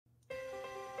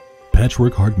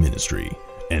Patchwork Heart Ministry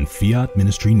and Fiat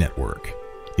Ministry Network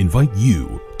invite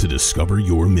you to discover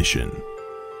your mission.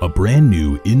 A brand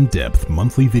new in-depth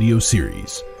monthly video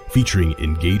series featuring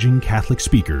engaging Catholic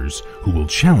speakers who will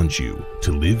challenge you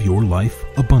to live your life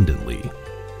abundantly.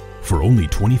 For only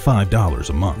 $25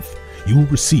 a month, you will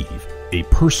receive a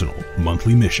personal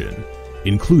monthly mission,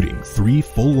 including 3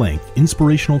 full-length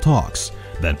inspirational talks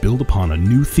that build upon a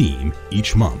new theme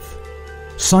each month.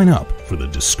 Sign up for the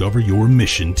Discover Your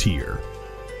Mission tier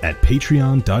at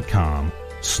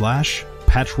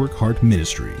patreon.com/Patchwork Heart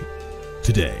Ministry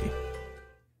today.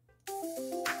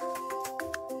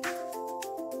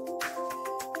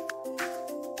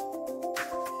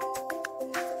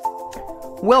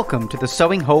 Welcome to the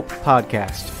Sowing Hope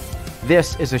podcast.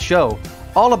 This is a show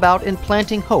all about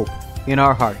implanting hope in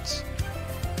our hearts.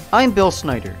 I'm Bill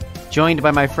Snyder, joined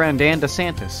by my friend Ann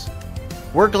DeSantis.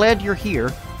 We're glad you're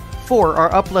here for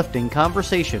our uplifting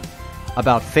conversation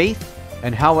about faith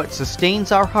and how it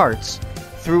sustains our hearts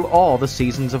through all the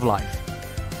seasons of life.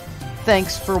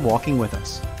 Thanks for walking with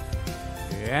us.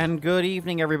 And good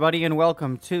evening, everybody, and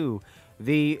welcome to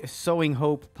the Sowing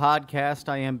Hope podcast.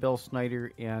 I am Bill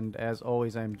Snyder, and as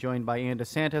always, I'm joined by Ann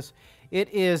DeSantis. It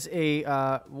is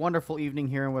a wonderful evening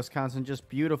here in Wisconsin, just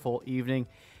beautiful evening,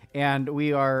 and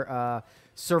we are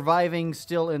surviving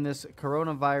still in this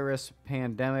coronavirus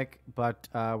pandemic, but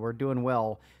we're doing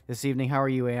well this evening. How are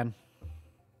you, Ann?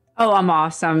 Oh, I'm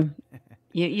awesome.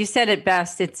 You said it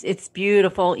best. It's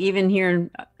beautiful, even here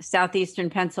in southeastern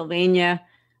Pennsylvania.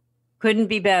 Couldn't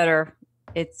be better.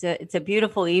 It's a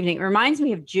beautiful evening. It reminds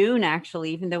me of June,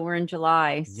 actually, even though we're in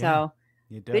July. So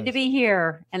good to be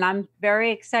here, and I'm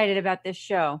very excited about this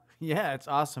show. Yeah, it's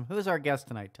awesome. Who's our guest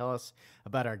tonight? Tell us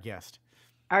about our guest.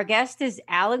 Our guest is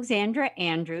Alexandra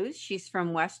Andrews. She's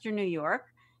from Western New York.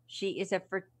 She is a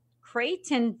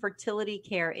Creighton fertility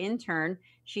care intern.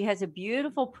 She has a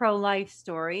beautiful pro-life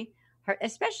story.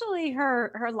 Especially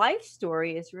her life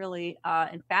story is really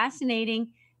fascinating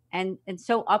and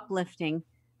so uplifting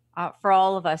for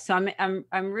all of us. So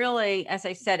I'm really, as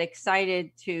I said,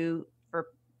 excited for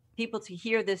people to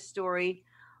hear this story.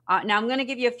 Now I'm going to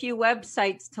give you a few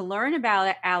websites to learn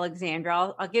about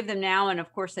Alexandra. I'll give them now and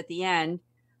of course at the end.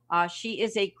 She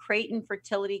is a Creighton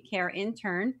fertility care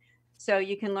intern. So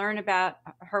you can learn about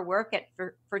her work at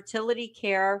Fertility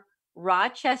Care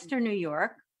Rochester, New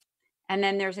York. And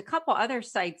then there's a couple other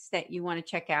sites that you want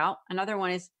to check out. Another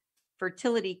one is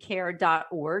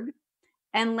fertilitycare.org.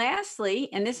 And lastly,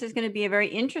 and this is going to be a very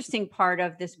interesting part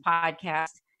of this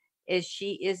podcast, is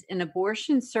she is an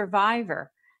abortion survivor.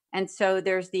 And so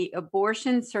there's the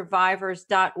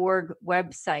abortionsurvivors.org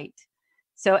website.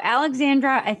 So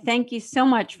Alexandra, I thank you so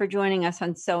much for joining us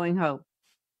on Sowing Hope.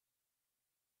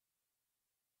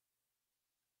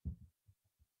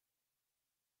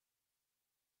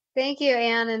 Thank you,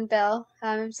 Ann and Bill.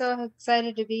 I'm so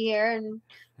excited to be here, and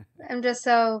I'm just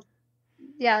so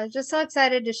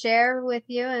excited to share with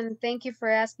you. And thank you for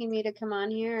asking me to come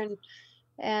on here and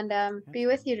be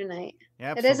with you tonight.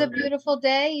 Absolutely. It is a beautiful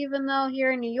day, even though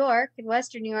here in New York, in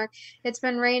Western New York, it's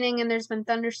been raining and there's been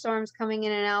thunderstorms coming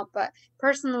in and out. But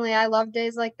personally, I love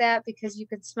days like that because you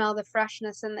can smell the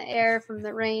freshness in the air from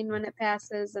the rain when it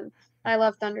passes, and I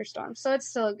love thunderstorms. So it's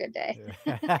still a good day.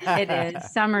 It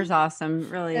is. Summer's awesome.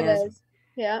 It really is.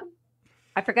 Yeah.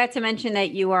 I forgot to mention that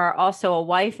you are also a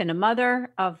wife and a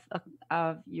mother of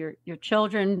your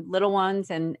children, little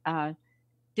ones, and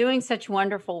doing such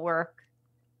wonderful work.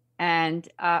 And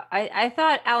I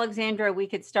thought, Alexandra, we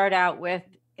could start out with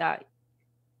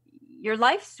your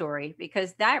life story,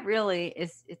 because that really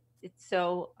is, it's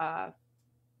so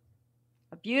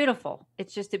beautiful.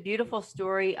 It's just a beautiful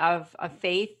story of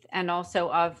faith and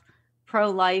also of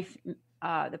pro-life,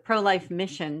 the pro-life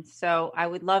mission. So I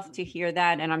would love to hear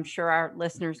that, and I'm sure our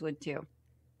listeners would too.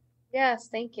 Yes,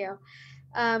 thank you.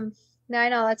 Now I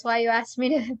know that's why you asked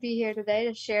me to be here today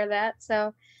to share that.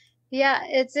 So yeah,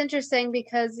 it's interesting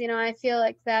because, I feel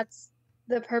like that's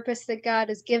the purpose that God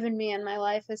has given me in my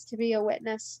life, is to be a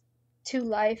witness to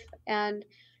life and,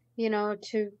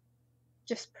 to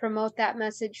just promote that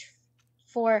message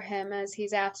for him as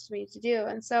he's asked me to do.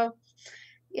 And so,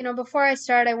 before I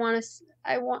start,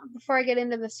 before I get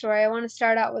into the story, I want to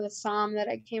start out with a psalm that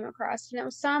I came across, and it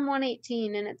was Psalm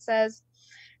 118, and it says,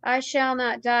 "I shall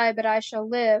not die, but I shall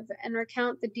live and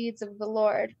recount the deeds of the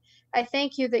Lord. I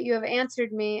thank you that you have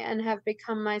answered me and have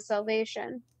become my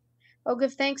salvation. Oh,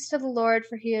 give thanks to the Lord,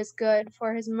 for he is good,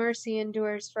 for his mercy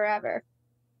endures forever."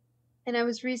 And I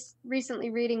was recently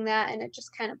reading that, and it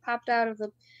just kind of popped out of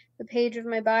the page of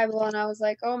my Bible, and I was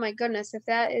like, oh my goodness, if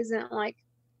that isn't like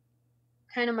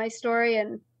kind of my story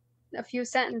in a few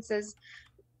sentences,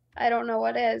 I don't know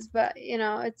what is, but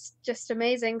it's just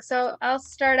amazing. So I'll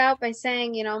start out by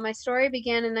saying, my story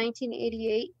began in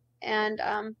 1988,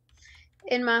 and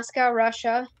in Moscow,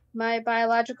 Russia. My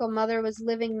biological mother was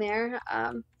living there.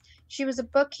 She was a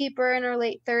bookkeeper in her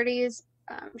late 30s.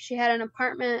 She had an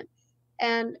apartment,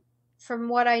 and from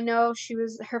what I know,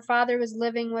 her father was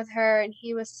living with her, and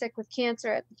he was sick with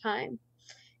cancer at the time.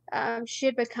 She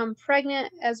had become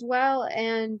pregnant as well,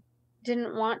 and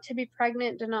didn't want to be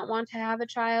pregnant, did not want to have a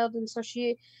child, and so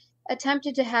she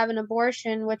attempted to have an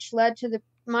abortion, which led to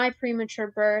my premature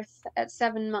birth at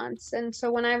 7 months. And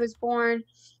so when I was born,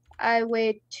 I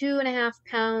weighed 2.5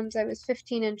 pounds. I was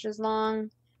 15 inches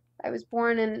long. I was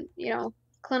born in,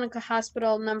 clinical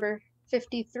hospital number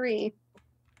 53,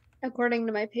 according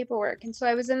to my paperwork. And so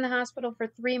I was in the hospital for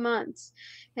 3 months.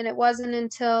 And it wasn't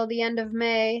until the end of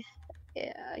May,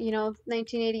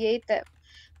 1988, that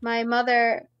my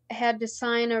mother had to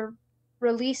sign a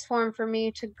release form for me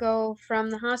to go from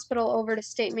the hospital over to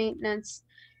state maintenance,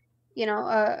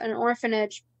 an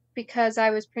orphanage, because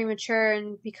I was premature,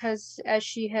 and because, as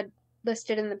she had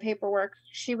listed in the paperwork,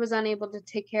 she was unable to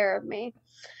take care of me.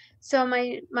 So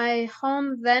my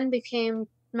home then became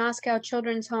Moscow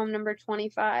Children's Home number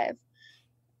 25.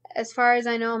 As far as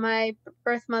I know, my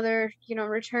birth mother,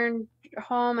 returned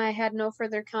home. I had no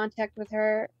further contact with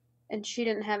her, and she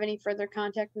didn't have any further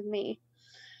contact with me.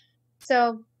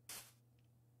 So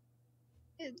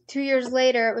 2 years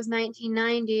later, it was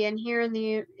 1990, and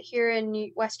here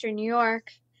in Western New York,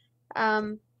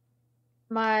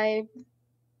 my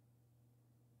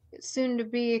soon to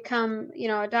become,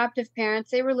 adoptive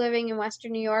parents, they were living in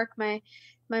Western New York. My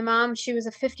mom, she was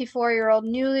a 54-year-old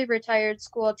newly retired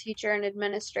school teacher and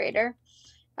administrator.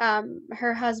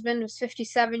 Her husband was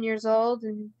 57 years old,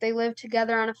 and they lived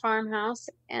together on a farmhouse,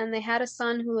 and they had a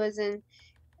son who was a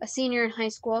senior in high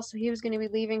school, so he was going to be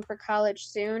leaving for college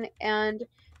soon. And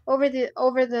over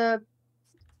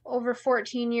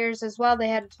 14 years as well, they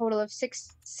had a total of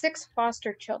six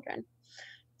foster children.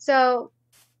 So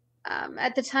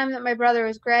at the time that my brother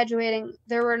was graduating,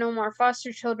 there were no more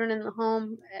foster children in the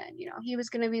home, and he was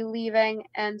going to be leaving,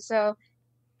 and so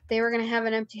they were going to have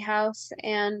an empty house.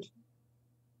 And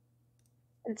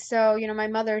so my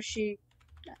mother, she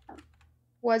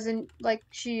wasn't like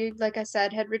I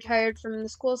said, had retired from the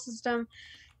school system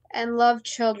and loved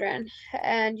children.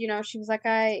 And she was like,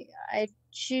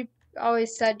 she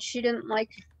always said she didn't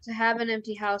like to have an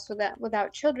empty house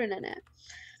without children in it.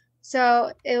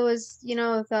 So it was,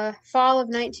 the fall of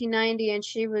 1990, and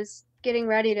she was getting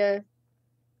ready to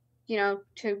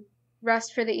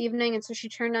rest for the evening. And so she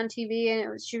turned on TV,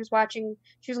 and she was going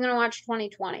to watch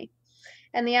 2020.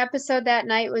 And the episode that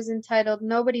night was entitled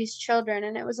Nobody's Children,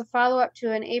 and it was a follow-up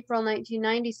to an April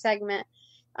 1990 segment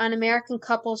on American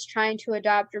couples trying to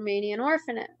adopt Romanian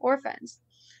orphans.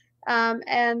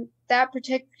 And that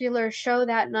particular show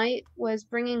that night was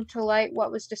bringing to light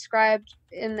what was described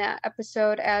in that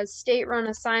episode as state-run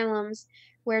asylums,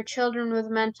 where children with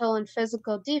mental and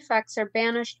physical defects are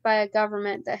banished by a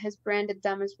government that has branded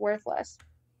them as worthless.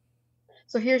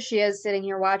 So here she is sitting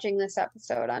here watching this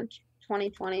episode on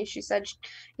 2020. She said,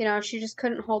 she just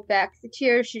couldn't hold back the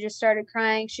tears. She just started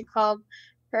crying. She called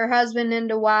her husband in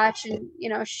to watch, and,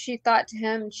 she thought to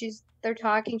him, and they're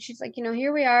talking. She's like,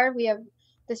 here we are. We have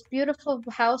this beautiful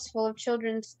house full of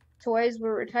children's toys.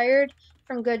 We're retired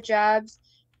from good jobs,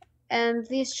 and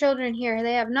these children here,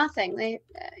 they have nothing. They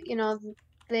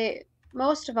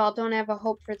most of all don't have a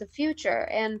hope for the future,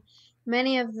 and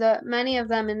many of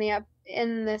them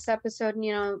in this episode,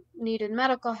 needed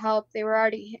medical help. They were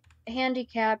already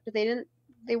handicapped.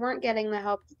 They weren't getting the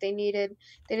help that they needed.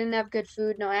 They didn't have good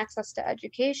food, no access to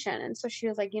education. And so she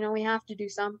was like, we have to do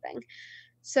something.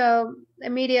 So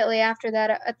immediately after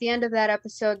that, at the end of that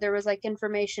episode, there was like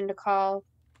information to call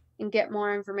and get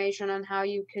more information on how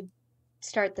you could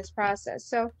start this process.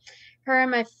 So her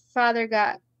and my father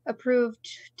got approved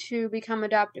to become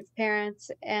adoptive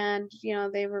parents, and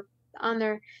they were on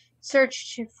their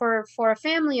search for a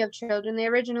family of children. They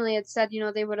originally had said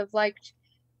they would have liked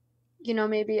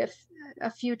maybe a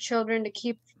few children to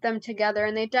keep them together,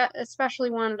 and they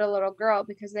especially wanted a little girl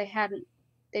because they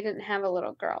didn't have a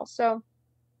little girl. So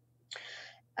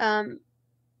a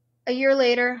year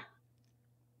later,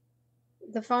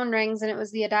 the phone rings, and it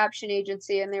was the adoption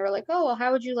agency, and they were like, oh, well,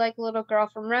 how would you like a little girl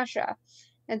from Russia?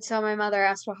 And so my mother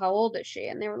asked, well, how old is she?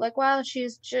 And they were like, well,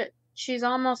 she's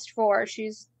almost 4.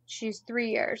 She's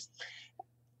 3 years.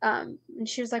 And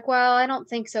she was like, well, I don't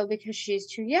think so because she's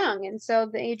too young. And so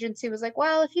the agency was like,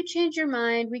 well, if you change your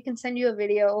mind, we can send you a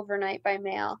video overnight by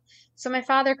mail. So my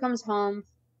father comes home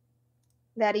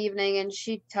that evening, and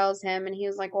she tells him, and he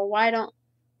was like, well,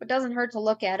 it doesn't hurt to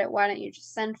look at it. Why don't you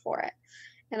just send for it?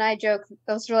 And I joke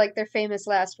those were like their famous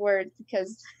last words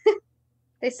because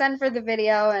they send for the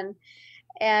video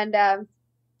and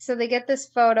so they get this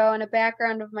photo and a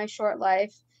background of my short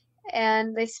life,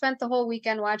 and they spent the whole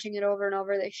weekend watching it over and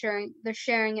over. They're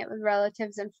sharing it with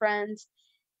relatives and friends,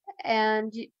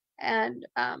 and and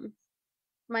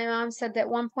my mom said that at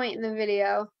one point in the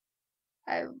video,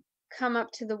 I come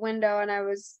up to the window and I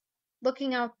was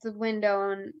looking out the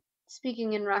window and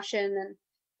speaking in Russian, and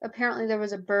apparently there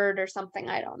was a bird or something,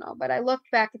 I don't know. But I looked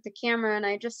back at the camera and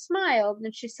I just smiled,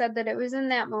 and she said that it was in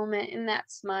that moment, in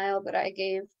that smile that I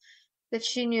gave, that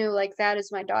she knew like that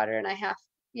is my daughter and I have,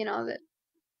 that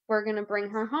we're going to bring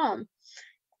her home.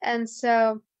 And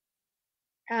so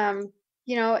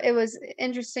it was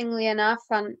interestingly enough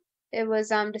on it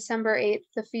was December 8th,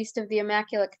 the feast of the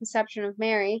Immaculate Conception of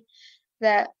Mary,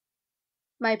 that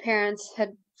my parents had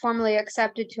formally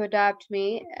accepted to adopt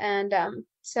me. And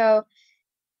so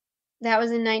that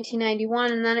was in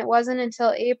 1991. And then it wasn't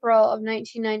until April of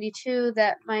 1992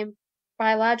 that my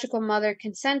biological mother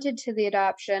consented to the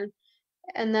adoption.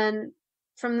 And then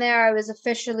from there, I was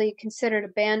officially considered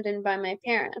abandoned by my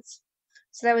parents.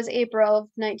 So that was April of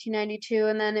 1992.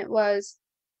 And then it was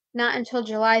not until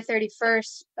July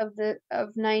 31st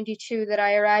of 92 that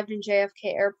I arrived in JFK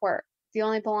Airport. The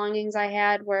only belongings I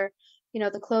had were,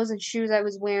 the clothes and shoes I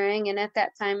was wearing. And at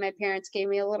that time, my parents gave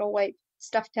me a little white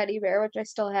stuffed teddy bear, which I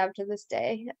still have to this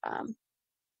day.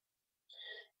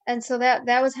 And so that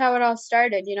was how it all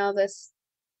started.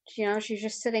 She's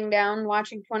just sitting down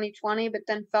watching 2020, but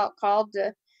then felt called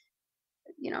to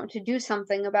do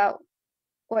something about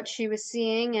what she was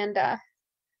seeing.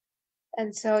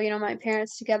 And so, my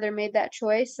parents together made that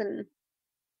choice, and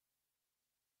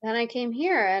then I came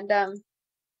here, and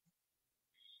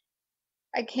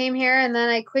and then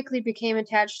I quickly became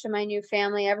attached to my new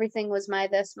family. Everything was my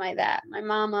this, my that. My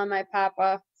mama, my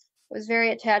papa, was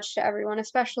very attached to everyone,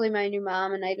 especially my new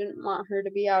mom, and I didn't want her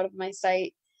to be out of my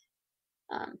sight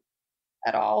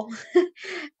at all.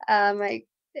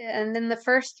 And in the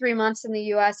first 3 months in the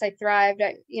U.S., I thrived.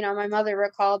 My mother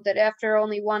recalled that after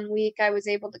only 1 week, I was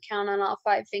able to count on all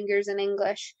 5 fingers in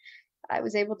English. I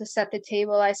was able to set the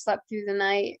table. I slept through the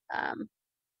night.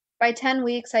 By 10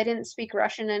 weeks, I didn't speak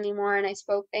Russian anymore, and I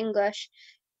spoke English.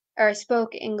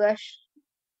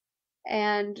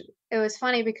 And it was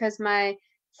funny because my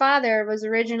father was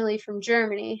originally from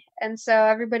Germany, and so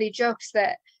everybody jokes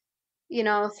that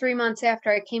 3 months after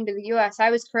I came to the US,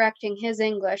 I was correcting his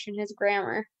English and his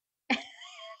grammar.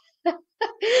 So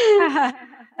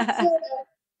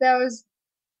that was,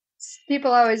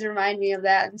 people always remind me of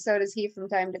that, and so does he from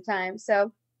time to time.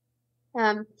 So,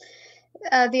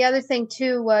 the other thing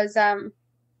too was that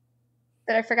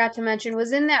I forgot to mention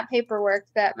was in that paperwork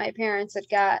that my parents had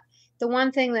got. The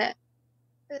one thing that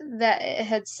it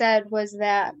had said was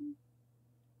that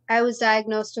I was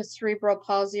diagnosed with cerebral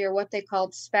palsy, or what they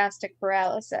called spastic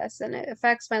paralysis, and it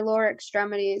affects my lower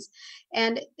extremities.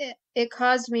 And it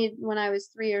caused me, when I was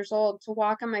 3 years old, to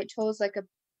walk on my toes like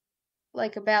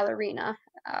a ballerina.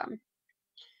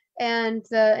 And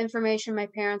the information my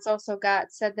parents also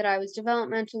got said that I was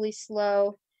developmentally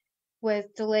slow,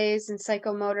 with delays in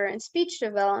psychomotor and speech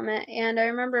development. And I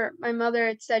remember my mother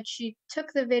had said she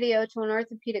took the video to an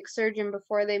orthopedic surgeon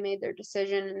before they made their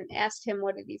decision and asked him,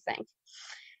 what did he think?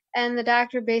 And the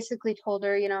doctor basically told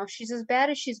her, she's as bad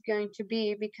as she's going to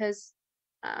be, because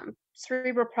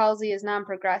cerebral palsy is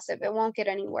non-progressive. It won't get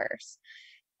any worse.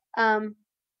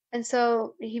 And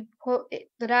so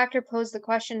the doctor posed the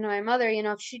question to my mother,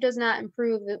 if she does not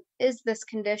improve, is this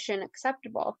condition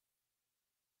acceptable?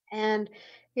 And,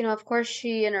 of course,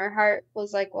 she in her heart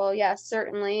was like, well, yes,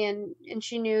 certainly. And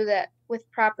she knew that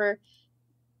with proper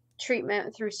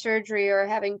treatment through surgery or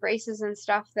having braces and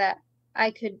stuff, that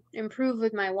I could improve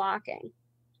with my walking.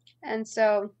 And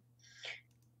so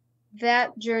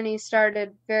that journey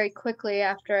started very quickly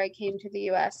after I came to the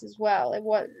US as well. It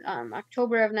was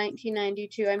October of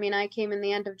 1992. I mean, I came in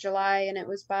the end of July, and it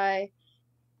was by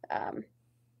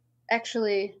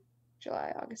actually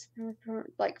July, August,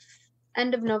 like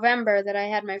end of November that I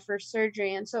had my first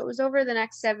surgery. And so it was over the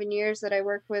next 7 years that I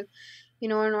worked with,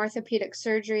 an orthopedic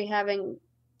surgery, having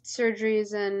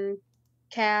surgeries and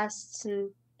casts and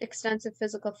extensive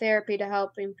physical therapy to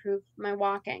help improve my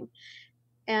walking.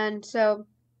 And so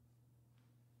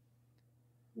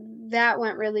that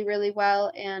went really, really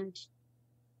well. And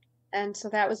so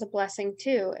that was a blessing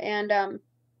too. And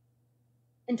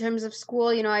in terms of school,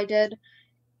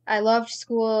 I loved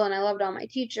school, and I loved all my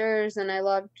teachers, and I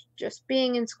loved just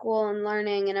being in school and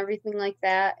learning and everything like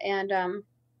that. And,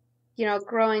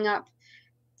 growing up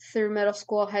through middle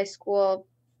school, high school,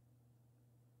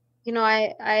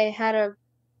 I had a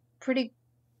pretty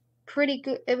pretty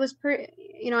good. It was pretty,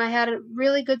 I had a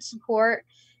really good support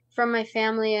from my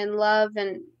family and love,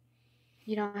 and,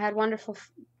 I had wonderful,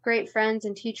 great friends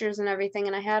and teachers and everything.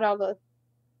 And I had all the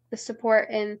support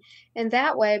in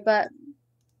that way, but,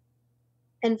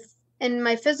 and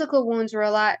my physical wounds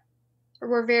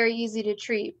were very easy to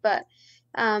treat, but,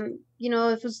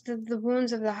 it was the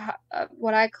wounds of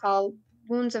what I call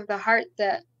wounds of the heart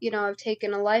that, have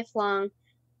taken a lifelong,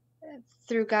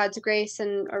 through God's grace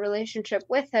and a relationship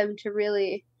with him to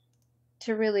really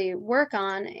work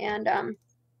on.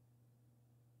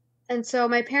 And so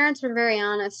my parents were very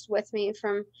honest with me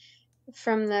from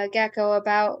the get-go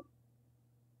about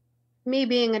me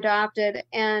being adopted,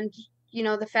 and,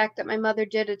 the fact that my mother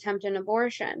did attempt an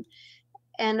abortion.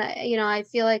 And, I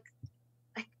feel like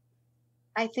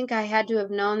I think I had to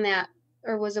have known that,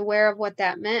 or was aware of what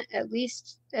that meant, at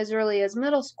least as early as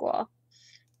middle school.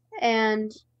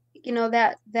 And,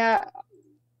 that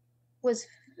was,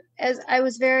 as I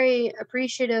was very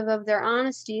appreciative of their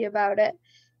honesty about it,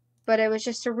 but it was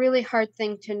just a really hard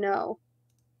thing to know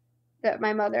that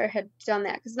my mother had done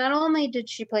that. Because not only did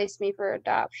she place me for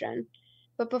adoption,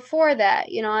 but before that,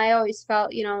 I always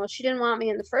felt, she didn't want me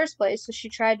in the first place, so she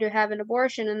tried to have an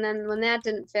abortion. And then when that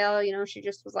didn't fail, she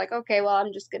just was like, okay, well,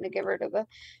 I'm just going to give her to the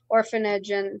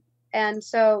orphanage. And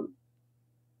so,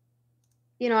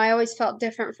 I always felt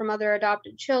different from other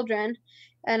adopted children.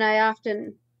 And I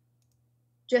often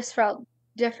just felt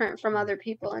different from other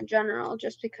people in general,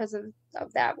 just because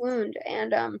of that wound.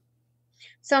 And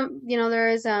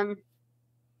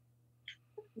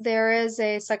there is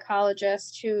a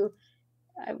psychologist who,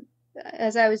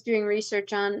 as I was doing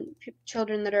research on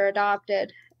children that are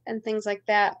adopted and things like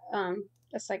that, a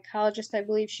psychologist, I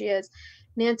believe she is,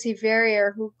 Nancy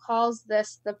Verrier, who calls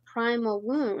this the primal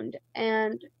wound,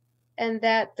 and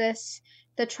that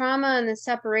the trauma and the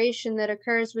separation that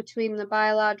occurs between the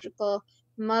biological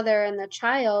mother and the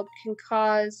child can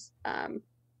cause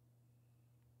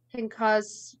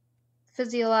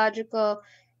physiological,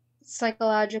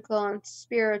 psychological, and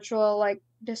spiritual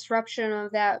disruption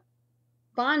of that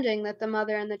bonding that the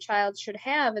mother and the child should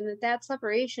have, and that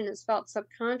separation is felt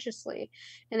subconsciously,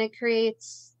 and it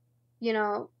creates,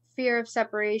 fear of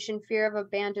separation, fear of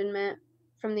abandonment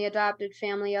from the adopted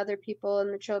family, other people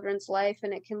in the children's life,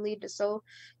 and it can lead to so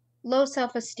low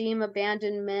self-esteem,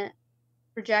 abandonment,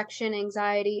 rejection,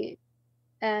 anxiety,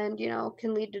 and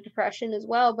can lead to depression as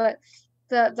well. But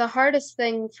the hardest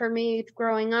thing for me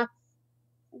growing up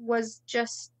was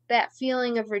just that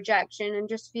feeling of rejection, and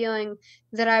just feeling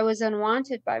that I was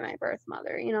unwanted by my birth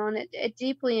mother, and it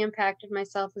deeply impacted my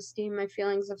self-esteem, my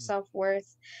feelings of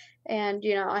self-worth. And,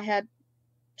 I had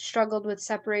struggled with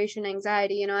separation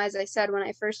anxiety. As I said, when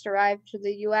I first arrived to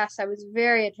the US, I was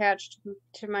very attached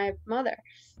to my mother.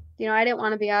 I didn't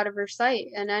want to be out of her sight.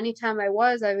 And anytime I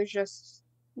was just,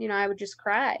 I would just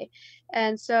cry.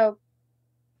 And so,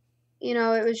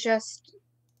 it was just,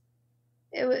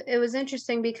 it was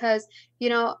interesting because,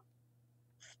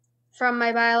 from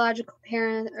my biological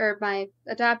parent, or my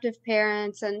adoptive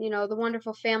parents, and, the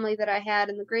wonderful family that I had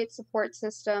and the great support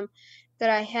system that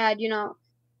I had,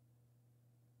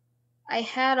 I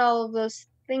had all of those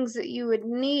things that you would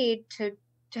need to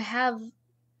have,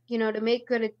 to make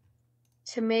good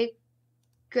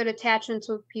attachments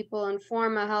with people and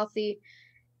form a healthy,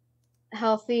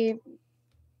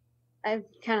 I'm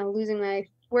kind of losing my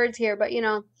words here, but,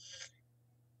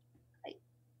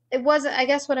 it wasn't, I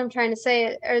guess what I'm trying to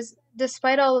say is,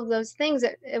 despite all of those things,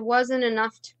 it wasn't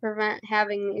enough to prevent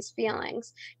having these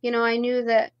feelings. I knew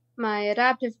that my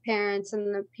adoptive parents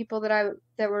and the people that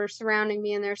were surrounding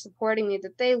me and they're supporting me,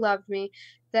 that they loved me,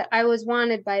 that I was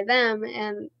wanted by them,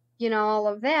 and, all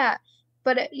of that.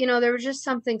 But, there was just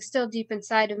something still deep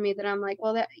inside of me that I'm like,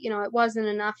 well, that, it wasn't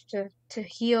enough to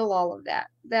heal all of that.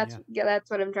 That's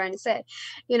what I'm trying to say,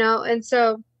 and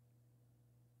so,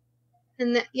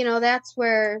 and that's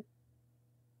where,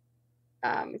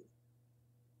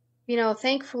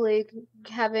 thankfully,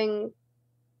 having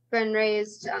been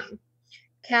raised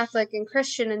Catholic and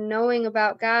Christian, and knowing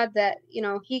about God, that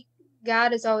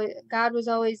God was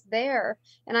always there,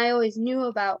 and I always knew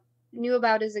about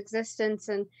his existence,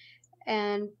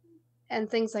 and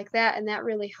things like that, and that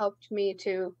really helped me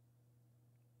to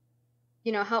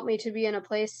be in a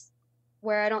place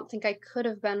where I don't think I could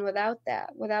have been without that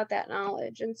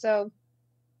knowledge. And so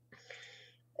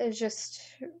it's just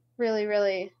really,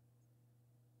 really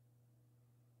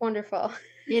wonderful.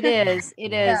 It is.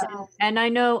 Yeah. And I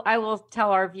know I will tell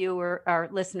our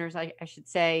listeners, I should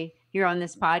say, here on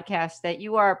this podcast, that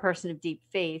you are a person of deep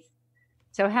faith.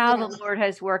 So how the Lord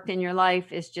has worked in your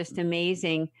life is just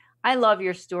amazing. I love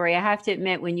your story. I have to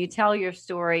admit, when you tell your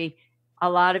story, a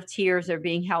lot of tears are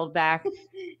being held back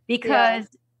because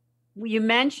you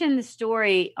mentioned the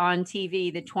story on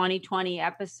TV, the 2020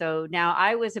 episode. Now,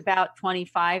 I was about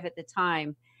 25 at the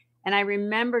time, and I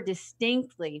remember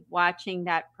distinctly watching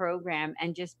that program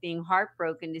and just being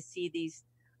heartbroken to see these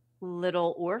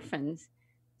little orphans.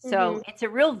 So it's a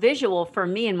real visual for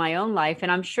me in my own life.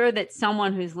 And I'm sure that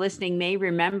someone who's listening may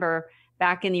remember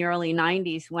back in the early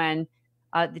 90s when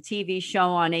the TV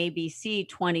show on ABC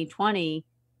 2020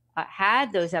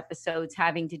 had those episodes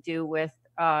having to do with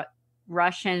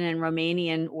Russian and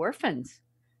Romanian orphans.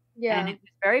 And it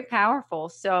was very powerful.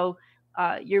 So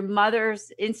your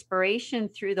mother's inspiration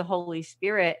through the Holy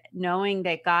Spirit, knowing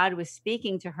that God was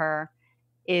speaking to her,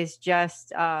 is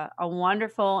just a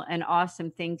wonderful and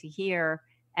awesome thing to hear.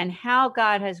 And how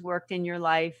God has worked in your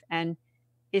life and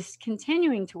is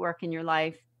continuing to work in your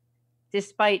life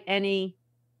despite any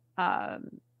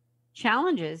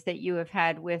challenges that you have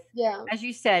had with, as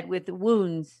you said, with the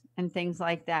wounds and things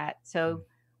like that. So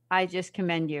I just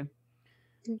commend you.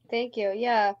 Thank you.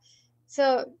 Yeah.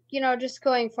 So, just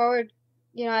going forward,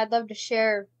 I'd love to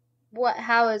share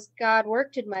how has God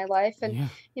worked in my life. And,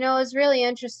 it was really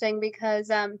interesting because,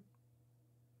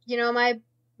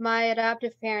 my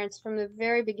adoptive parents from the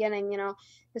very beginning,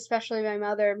 especially my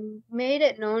mother, made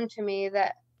it known to me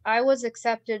that I was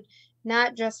accepted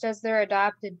not just as their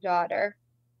adopted daughter,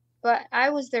 but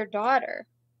I was their daughter,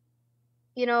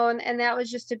 and that was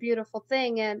just a beautiful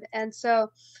thing. And so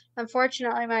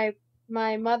unfortunately,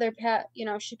 my mother,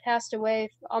 she passed away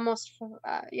almost,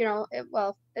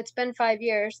 it's been 5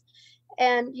 years.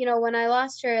 And, when I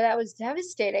lost her, that was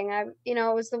devastating.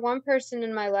 It was the one person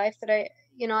in my life that I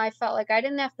felt like I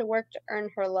didn't have to work to earn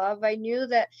her love. I knew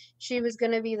that she was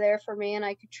going to be there for me and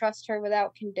I could trust her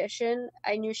without condition.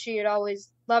 I knew she had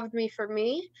always loved me for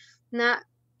me, not,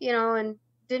 and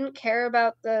didn't care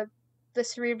about the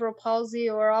cerebral palsy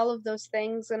or all of those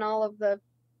things and all of the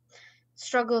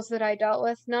struggles that I dealt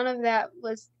with. None of that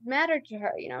mattered to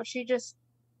her. She just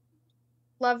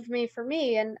loved me for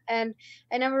me. And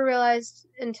I never realized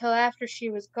until after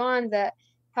she was gone that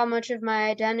how much of my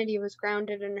identity was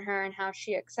grounded in her and how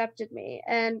she accepted me.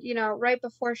 And, right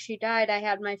before she died, I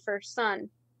had my first son.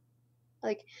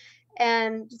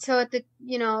 And so at the,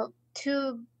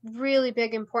 two really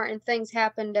big important things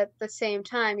happened at the same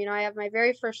time. I have my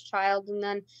very first child, and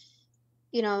then,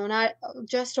 not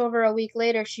just over a week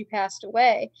later, she passed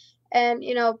away. And,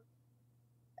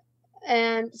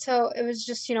 and so it was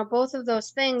just, both of those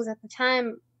things at the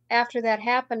time. After that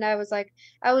happened, I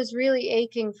was really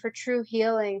aching for true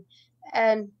healing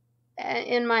and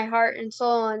in my heart and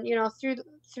soul. And,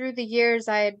 through the years,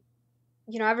 I had,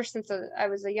 ever since I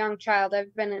was a young child,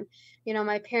 I've been in,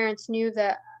 my parents knew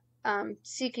that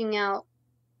seeking out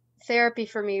therapy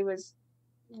for me was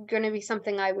going to be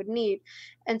something I would need.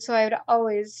 And so I would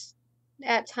always,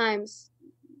 at times,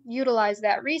 utilize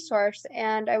that resource.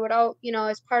 And I would,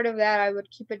 as part of that, I would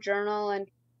keep a journal, and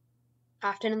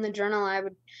often in the journal, I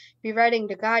would be writing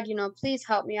to God, please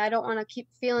help me. I don't want to keep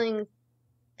feeling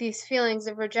these feelings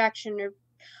of rejection or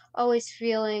always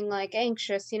feeling like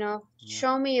anxious,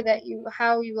 show me that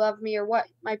how you love me or what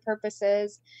my purpose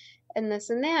is and this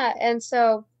and that. And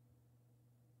so,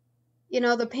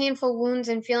 the painful wounds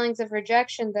and feelings of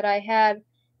rejection that I had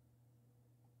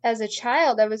as a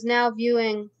child, I was now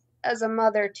viewing as a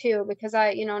mother too, because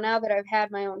now that I've had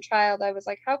my own child, I was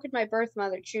like, how could my birth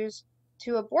mother choose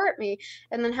to abort me?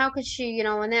 And then how could she,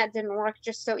 when that didn't work,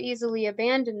 just so easily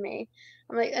abandon me?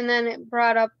 I'm like, and then it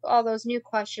brought up all those new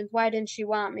questions. Why didn't she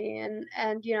want me?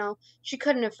 And she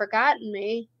couldn't have forgotten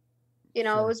me. It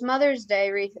was Mother's Day,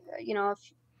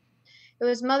 it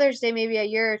was Mother's Day maybe a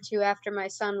year or two after my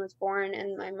son was born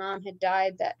and my mom had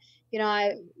died, that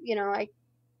I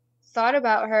thought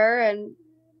about her, and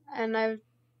I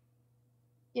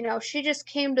she just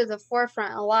came to the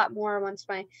forefront a lot more once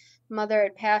my mother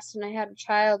had passed and I had a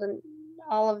child and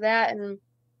all of that. And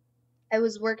I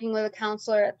was working with a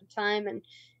counselor at the time and,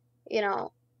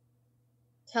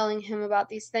 telling him about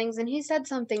these things. And he said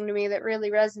something to me that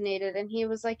really resonated. And he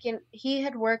was like, he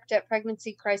had worked at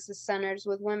pregnancy crisis centers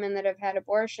with women that have had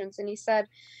abortions. And he said,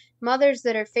 mothers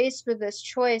that are faced with this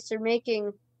choice are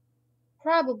making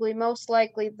probably most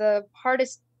likely the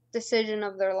hardest decision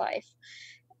of their life.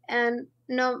 And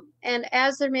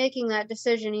as they're making that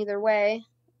decision either way,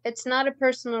 it's not a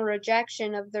personal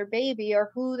rejection of their baby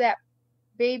or who that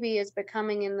baby is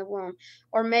becoming in the womb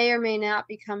or may not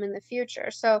become in the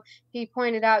future. So he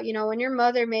pointed out, when your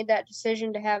mother made that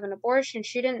decision to have an abortion,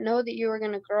 she didn't know that you were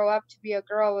going to grow up to be a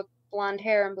girl with blonde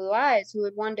hair and blue eyes who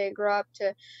would one day grow up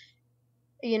to,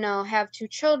 have 2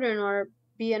 children or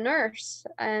be a nurse,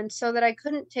 and so that I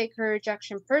couldn't take her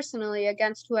rejection personally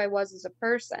against who I was as a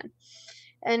person.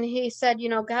 And he said,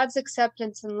 God's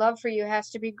acceptance and love for you has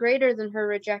to be greater than her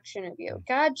rejection of you.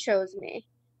 God chose me.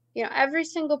 Every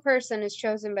single person is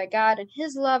chosen by God, and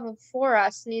his love for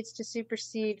us needs to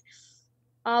supersede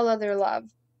all other love.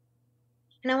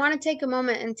 And I want to take a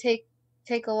moment and take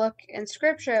a look in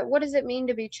scripture at what does it mean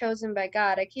to be chosen by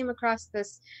God. I came across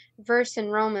this verse in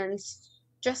Romans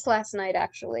just last night,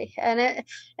 actually, and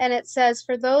it says,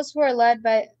 for those who are led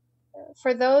by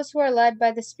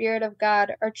the Spirit of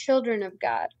God are children of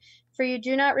God. For you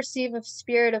do not receive a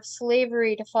spirit of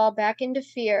slavery to fall back into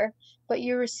fear, but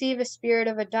you receive a spirit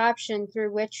of adoption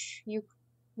through which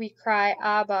we cry,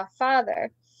 Abba,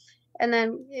 Father. And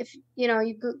then if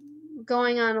you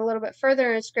going on a little bit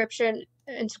further in scripture,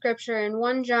 in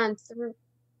 1 John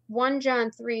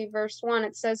 3 verse 1,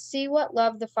 it says, see what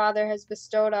love the Father has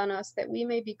bestowed on us, that we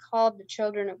may be called the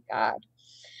children of God.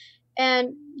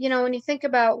 And when you think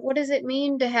about what does it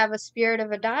mean to have a spirit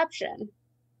of adoption,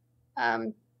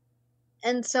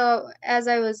 and so as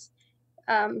I was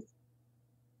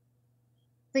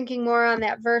thinking more on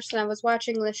that verse, and I was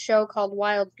watching this show called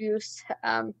Wild Goose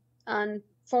on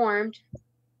Formed.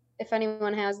 If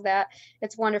anyone has that,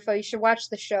 it's wonderful. You should watch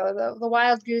the show. The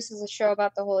Wild Goose is a show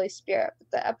about the Holy Spirit.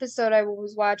 But the episode I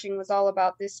was watching was all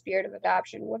about this spirit of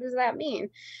adoption. What does that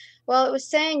mean? Well, it was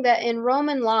saying that in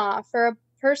Roman law, for a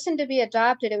person to be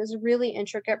adopted, it was a really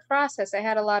intricate process. It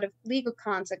had a lot of legal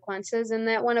consequences, and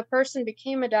that when a person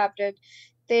became adopted,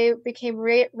 they became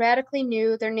radically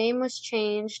new. Their name was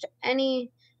changed.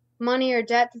 Any money or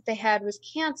debt that they had was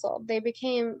canceled. They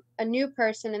became a new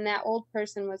person, and that old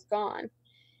person was gone.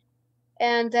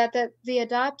 And that the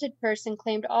adopted person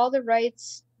claimed all the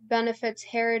rights, benefits,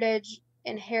 heritage,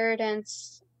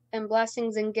 inheritance, and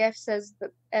blessings and gifts as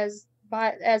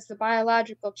the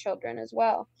biological children as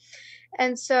well.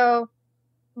 And so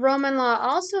Roman law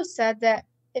also said that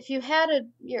if you had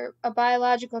a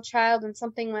biological child and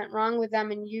something went wrong with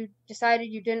them and you decided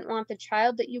you didn't want the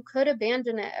child, that you could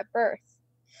abandon it at birth.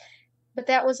 But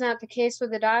that was not the case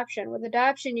with adoption. With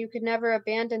adoption, you could never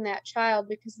abandon that child,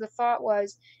 because the thought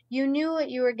was you knew what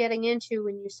you were getting into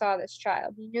when you saw this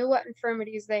child. You knew what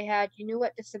infirmities they had. You knew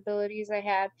what disabilities they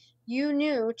had. You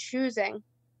knew, choosing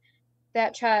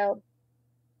that child,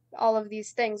 all of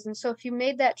these things. And so if you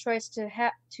made that choice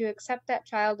to accept that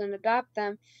child and adopt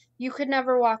them, you could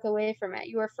never walk away from it.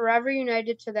 You are forever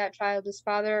united to that child as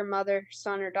father or mother,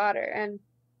 son or daughter. And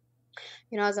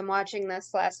as I'm watching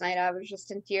this last night, I was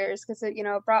just in tears, because it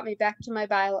brought me back to my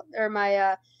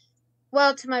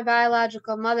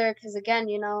biological mother, because again,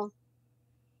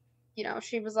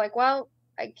 she was like, well,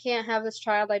 I can't have this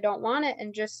child, I don't want it,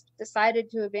 and just decided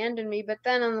to abandon me. But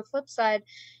then on the flip side,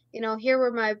 here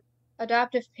were my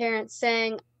adoptive parents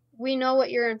saying, we know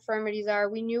what your infirmities are,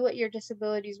 we knew what your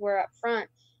disabilities were up front,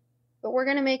 but we're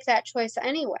going to make that choice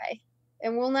anyway,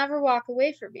 and we'll never walk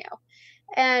away from you.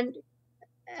 And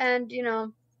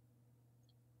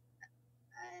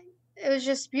it was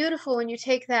just beautiful when you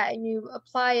take that and you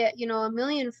apply it, a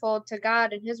millionfold to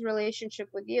God and his relationship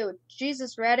with you.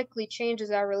 Jesus radically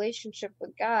changes our relationship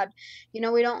with God. We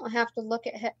don't have to look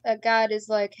at God as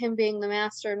like him being the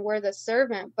master and we're the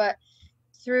servant, but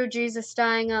through Jesus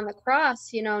dying on the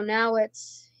cross, now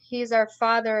he's our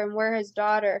father and we're his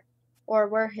daughter, or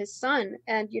we're his son.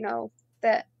 And,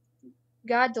 that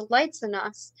God delights in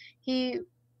us.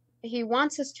 He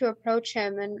wants us to approach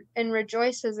him and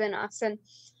rejoices in us. And,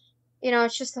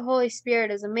 it's just the Holy Spirit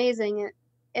is amazing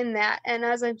in that. And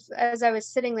as I was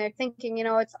sitting there thinking,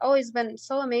 it's always been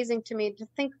so amazing to me to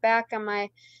think back on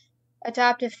my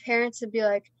adoptive parents and be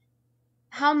like,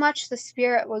 how much the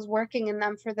Spirit was working in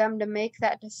them for them to make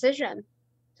that decision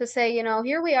to say,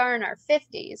 here we are in our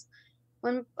 50s,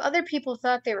 when other people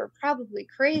thought they were probably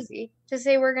crazy, to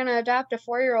say we're going to adopt a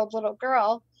 4-year-old little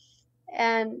girl.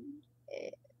 And,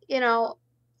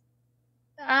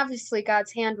 obviously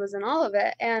God's hand was in all of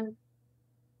it. And,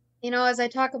 as I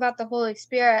talk about the Holy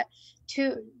Spirit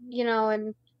too,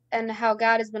 and how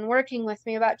God has been working with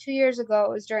me, about 2 years ago,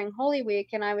 it was during Holy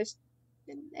Week, and I was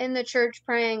in the church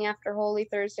praying after Holy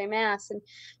Thursday Mass, and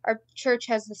our church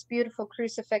has this beautiful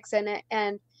crucifix in it,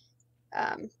 and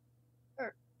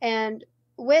in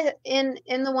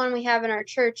the one we have in our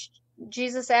church,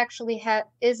 Jesus actually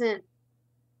hasn't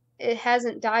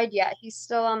died yet. He's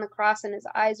still on the cross and his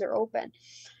eyes are open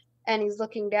and he's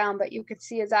looking down, but you could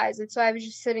see his eyes. And so I was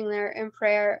just sitting there in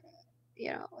prayer,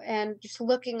 and just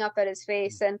looking up at his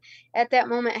face. And at that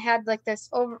moment I had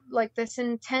this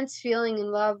intense feeling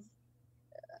and love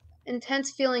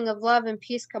intense feeling of love and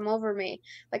peace come over me,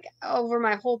 like over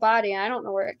my whole body. I don't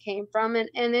know where it came from. And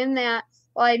in that,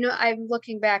 well, I know, I'm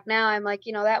looking back now, I'm like,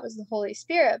 that was the Holy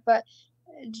Spirit. But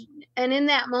and in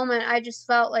that moment, I just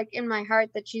felt like in my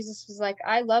heart that Jesus was like,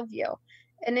 I love you.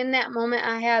 And in that moment,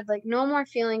 I had like no more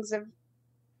feelings of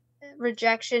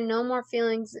rejection, no more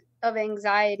feelings of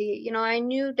anxiety. I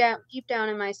knew that deep down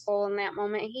in my soul in that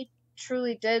moment, he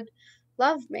truly did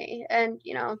love me. And,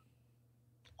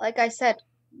 like I said,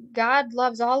 God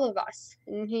loves all of us,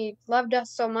 and he loved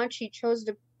us so much, he chose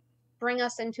to bring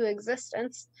us into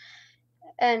existence.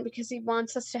 And because he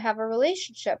wants us to have a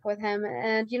relationship with him.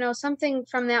 And, something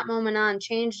from that moment on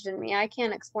changed in me. I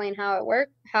can't explain how it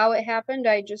worked, how it happened.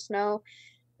 I just know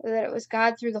that it was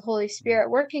God through the Holy Spirit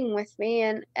working with me.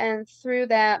 And through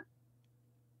that,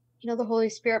 the Holy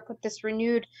Spirit put this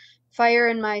renewed fire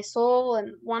in my soul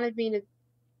and wanted me to,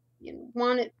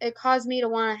 it caused me to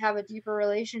want to have a deeper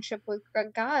relationship with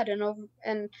God.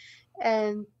 And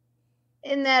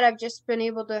in that, I've just been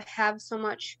able to have so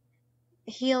much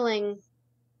healing,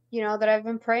 that I've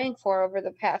been praying for over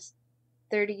the past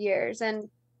 30 years. And,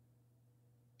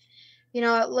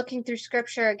 looking through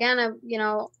scripture again,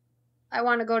 I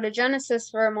want to go to Genesis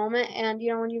for a moment. And,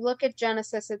 when you look at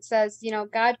Genesis, it says,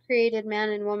 God created man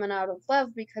and woman out of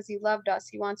love because he loved us.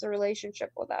 He wants a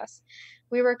relationship with us.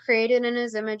 We were created in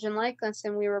his image and likeness,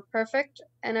 and we were perfect.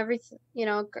 And everything,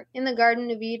 in the Garden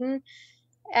of Eden,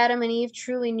 Adam and Eve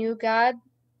truly knew God.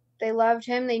 They loved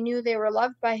him. They knew they were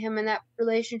loved by him, and that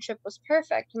relationship was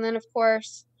perfect. And then, of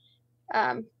course,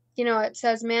 it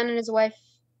says man and his wife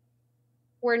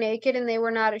were naked and they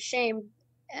were not ashamed.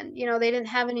 And, they didn't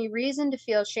have any reason to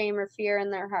feel shame or fear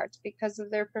in their hearts because of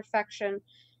their perfection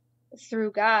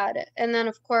through God. And then,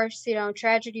 of course,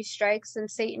 tragedy strikes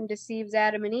and Satan deceives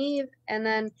Adam and Eve. And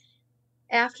then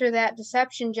after that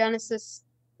deception, Genesis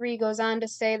 3 goes on to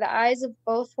say the eyes of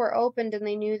both were opened and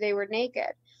they knew they were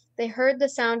naked. They heard the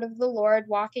sound of the Lord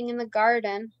walking in the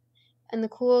garden in the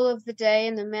cool of the day,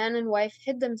 and the man and wife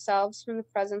hid themselves from the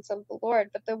presence of the Lord.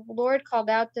 But the Lord called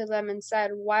out to them and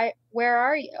said, where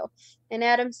are you? And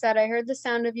Adam said, I heard the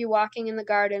sound of you walking in the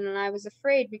garden, and I was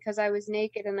afraid because I was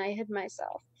naked and I hid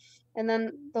myself. And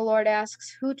then the Lord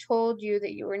asks, who told you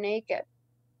that you were naked?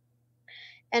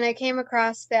 And I came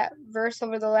across that verse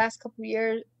over the last couple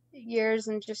years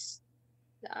and just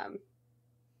that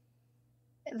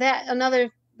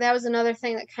was another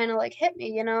thing that kind of like hit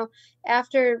me,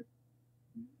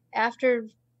 after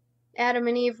Adam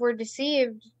and Eve were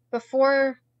deceived,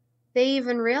 before they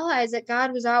even realized that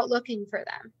God was out looking for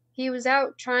them. He was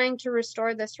out trying to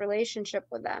restore this relationship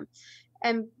with them.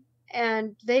 And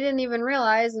they didn't even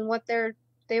realize, and what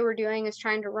they were doing is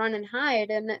trying to run and hide.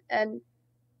 And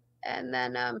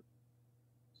then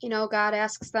God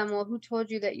asks them, well, who told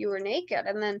you that you were naked?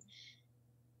 And then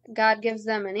God gives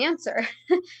them an answer,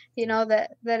 that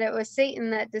it was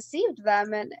Satan that deceived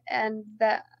them. And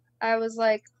that I was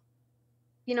like,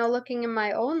 looking in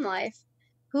my own life,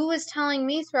 who was telling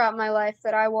me throughout my life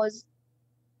that I was,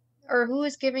 or who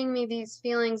was giving me these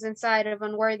feelings inside of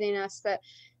unworthiness that,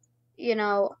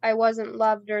 I wasn't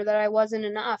loved or that I wasn't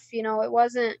enough. It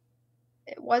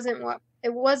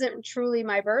wasn't truly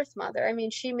my birth mother. I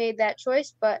mean, she made that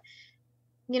choice, but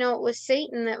it was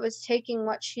Satan that was taking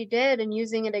what she did and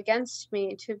using it against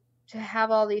me to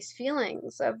have all these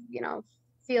feelings of,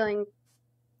 feeling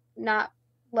not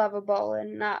lovable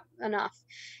and not enough.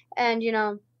 And,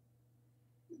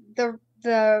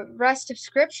 the rest of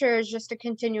scripture is just a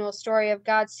continual story of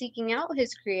God seeking out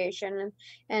his creation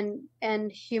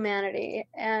and humanity.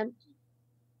 And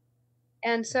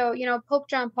so, Pope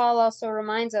John Paul also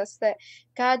reminds us that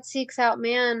God seeks out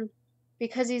man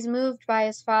because he's moved by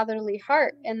his fatherly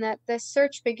heart, and that this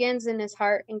search begins in his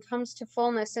heart and comes to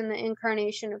fullness in the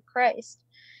incarnation of Christ.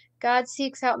 God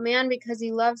seeks out man because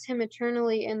he loves him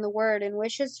eternally in the Word and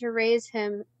wishes to raise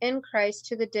him in Christ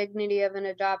to the dignity of an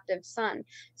adoptive son.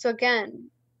 So again,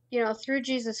 through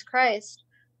Jesus Christ,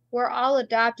 we're all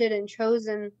adopted and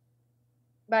chosen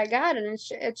by God, and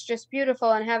it's just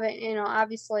beautiful. And having,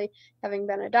 obviously having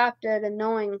been adopted and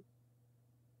knowing,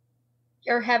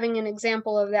 or having an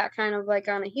example of that kind of like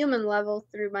on a human level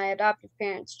through my adoptive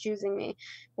parents choosing me,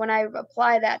 when I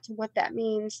apply that to what that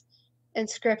means in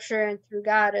scripture and through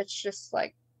God, it's just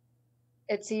like,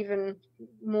 it's even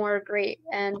more great.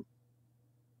 And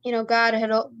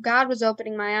God was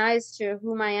opening my eyes to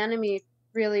who my enemy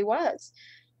really was.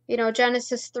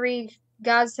 Genesis 3,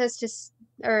 God says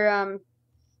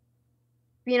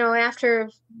after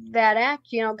that act,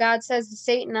 God says to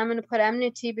Satan, I'm going to put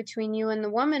enmity between you and the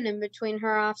woman, and between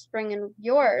her offspring and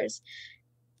yours.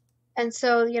 And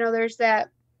so, there's that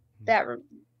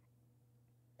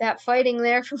that fighting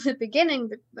there from the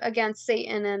beginning against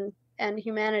Satan and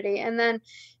humanity. And then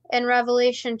in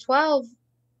Revelation 12,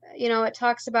 it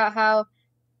talks about how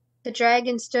the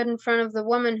dragon stood in front of the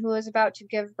woman who was about to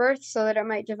give birth so that it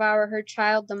might devour her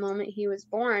child the moment he was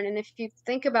born. And if you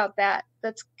think about that,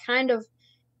 that's kind of,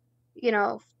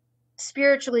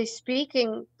 spiritually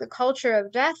speaking, the culture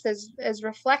of death is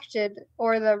reflected,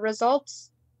 or the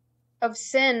results of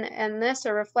sin and this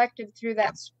are reflected through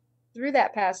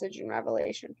that passage in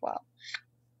Revelation 12.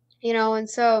 And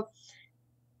so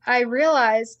I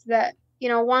realized that,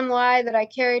 one lie that I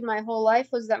carried my whole life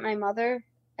was that my mother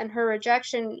and her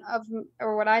rejection of,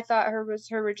 or what I thought was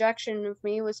her rejection of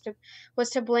me, was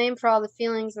to blame for all the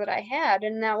feelings that I had,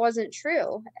 and that wasn't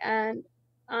true. And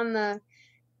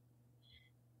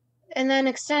then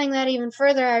extending that even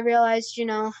further, I realized,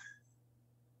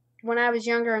 when I was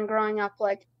younger and growing up,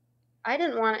 like, I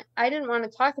didn't want to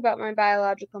talk about my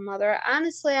biological mother.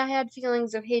 Honestly, I had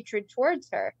feelings of hatred towards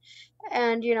her.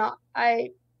 And,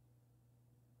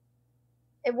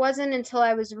 it wasn't until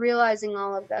I was realizing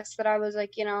all of this that I was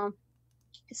like,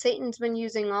 Satan's been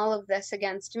using all of this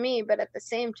against me, but at the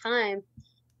same time,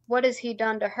 what has he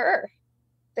done to her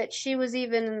that she was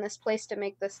even in this place to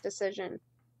make this decision?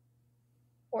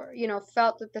 Or,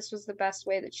 felt that this was the best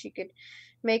way that she could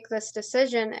make this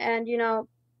decision. And,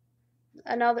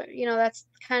 another, that's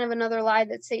kind of another lie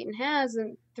that Satan has,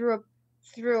 and through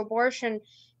abortion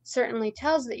certainly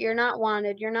tells that you're not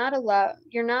wanted, you're not loved,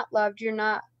 you're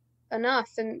not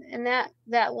enough. And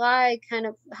that lie kind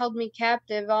of held me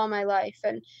captive all my life,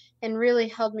 and really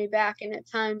held me back. And at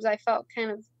times I felt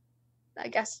kind of, I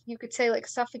guess you could say, like,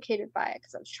 suffocated by it,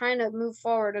 because I was trying to move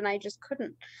forward and I just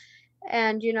couldn't.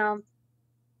 And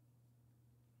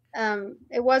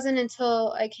it wasn't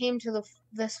until I came to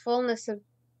this fullness of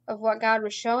what God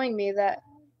was showing me that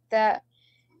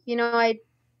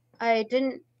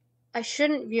I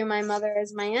shouldn't view my mother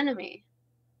as my enemy,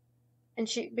 and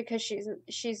because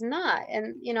she's not.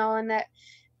 And and that,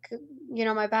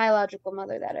 my biological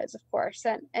mother, that is, of course.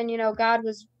 And God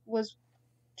was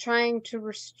trying to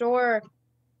restore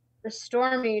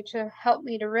me, to help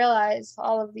me to realize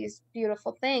all of these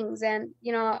beautiful things. And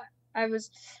I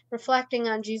was reflecting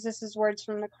on Jesus's words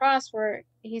from the cross, where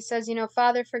he says,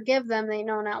 Father, forgive them, they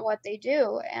know not what they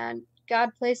do. And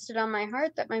God placed it on my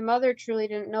heart that my mother truly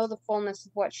didn't know the fullness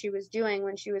of what she was doing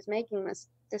when she was making this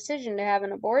decision to have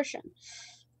an abortion.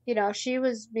 She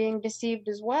was being deceived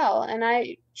as well. And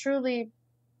I truly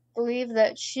believe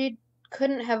that she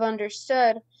couldn't have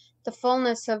understood the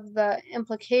fullness of the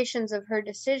implications of her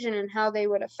decision, and how they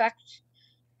affect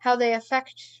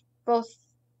both,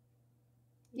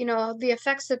 the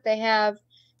effects that they have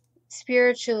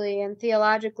spiritually and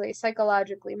theologically,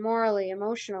 psychologically, morally,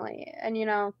 emotionally. And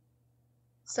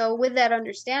so with that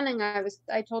understanding,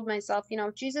 I told myself,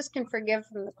 if Jesus can forgive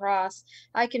from the cross,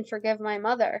 I can forgive my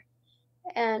mother.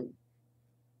 And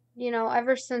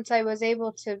ever since I was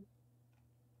able to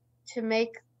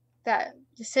make that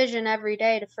decision every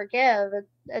day to forgive,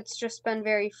 it's just been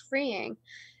very freeing.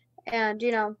 And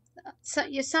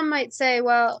some might say,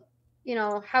 well,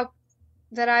 how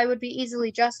that I would be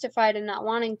easily justified in not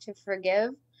wanting to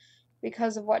forgive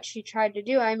because of what she tried to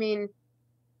do. I mean,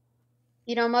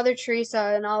 Mother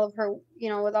Teresa, and all of her,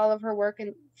 with all of her work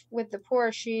and with the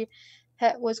poor, she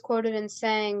was quoted in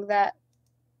saying that,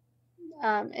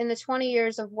 in the 20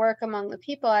 years of work among the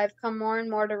people, I've come more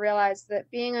and more to realize that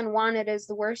being unwanted is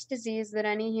the worst disease that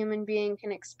any human being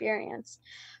can experience.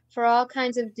 For all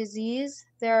kinds of disease,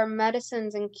 there are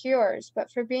medicines and cures, but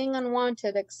for being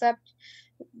unwanted, except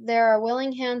there are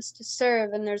willing hands to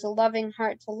serve and there's a loving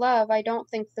heart to love, I don't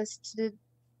think this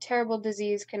terrible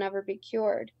disease can ever be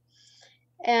cured.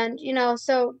 And,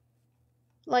 so,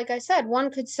 like I said, one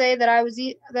could say that I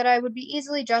would be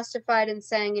easily justified in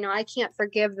saying, I can't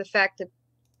forgive the fact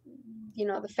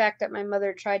that my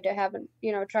mother tried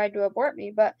to abort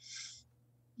me. But,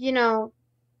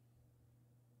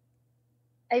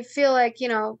 I feel like,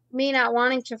 me not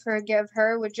wanting to forgive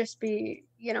her would just be,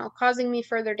 causing me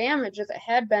further damage, as it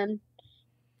had been,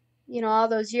 all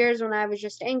those years when I was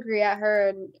just angry at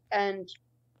her. And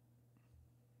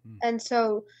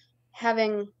so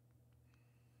having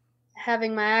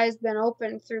my eyes been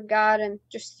opened through God, and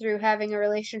just through having a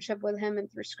relationship with him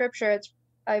and through scripture,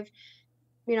 I've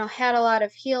had a lot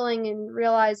of healing and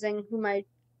realizing who my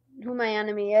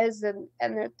enemy is, and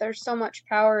there's so much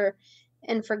power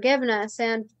in forgiveness.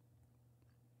 And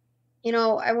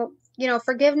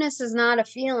forgiveness is not a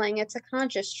feeling, it's a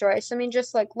conscious choice. I mean,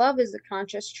 just like love is a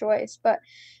conscious choice, but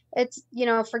it's,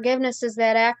 forgiveness is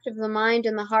that act of the mind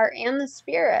and the heart and the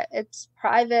spirit. It's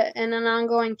private and an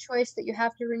ongoing choice that you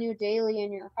have to renew daily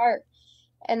in your heart.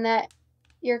 And that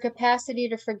your capacity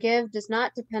to forgive does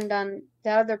not depend on the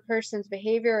other person's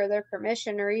behavior or their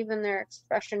permission or even their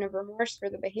expression of remorse for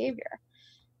the behavior.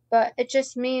 But it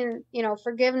just means,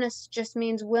 forgiveness just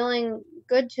means willing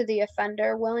good to the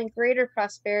offender, willing greater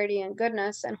prosperity and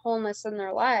goodness and wholeness in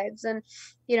their lives. And,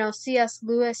 C.S.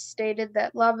 Lewis stated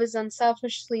that love is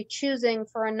unselfishly choosing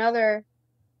for another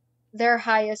their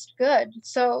highest good.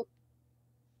 So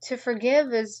to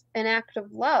forgive is an act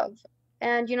of love.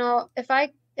 And,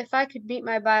 if I could meet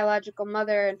my biological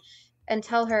mother and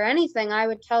tell her anything, I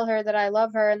would tell her that I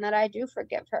love her and that I do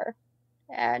forgive her.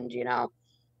 And,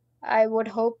 I would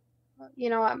hope,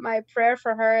 my prayer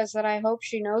for her is that I hope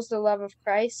she knows the love of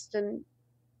Christ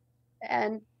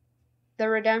and the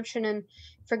redemption and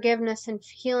forgiveness and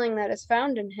healing that is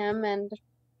found in him. And,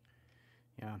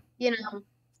 Yeah.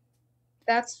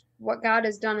 That's what God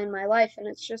has done in my life. And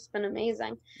it's just been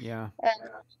amazing. Yeah. And,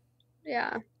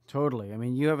 yeah. Totally. I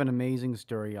mean, you have an amazing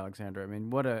story, Alexandra. I mean,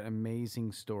 what an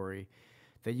amazing story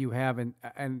that you have. And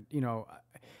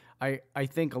I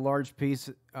think a large piece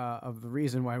of the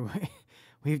reason why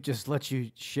we've just let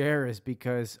you share is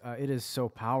because it is so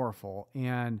powerful.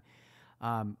 And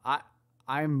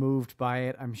I'm moved by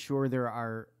it. I'm sure there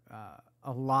are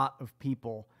a lot of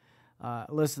people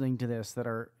listening to this that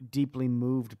are deeply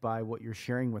moved by what you're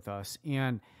sharing with us.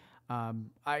 And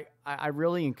I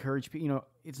really encourage people,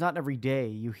 it's not every day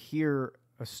you hear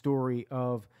a story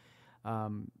of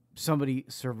somebody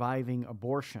surviving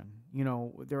abortion.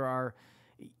 There are,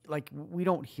 we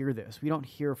don't hear this. We don't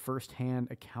hear firsthand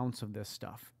accounts of this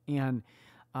stuff. And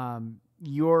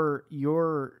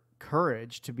your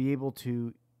courage to be able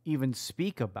to even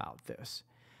speak about this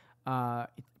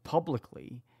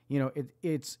publicly,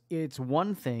 it's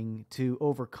one thing to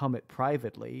overcome it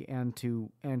privately and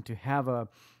to have a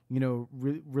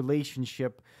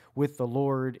relationship with the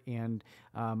Lord and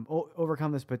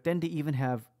overcome this, but then to even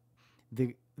have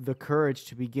the courage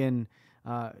to begin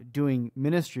doing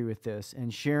ministry with this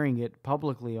and sharing it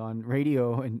publicly on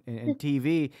radio and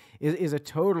TV is a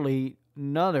totally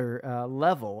another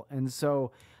level. And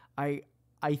so I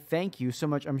thank you so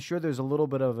much. I'm sure there's a little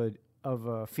bit of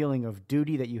a feeling of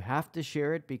duty that you have to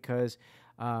share it because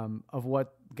of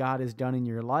what God has done in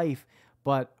your life.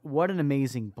 But what an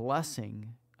amazing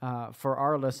blessing for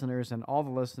our listeners and all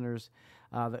the listeners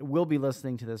that will be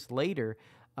listening to this later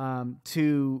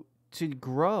to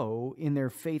grow in their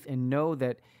faith and know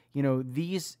that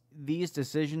these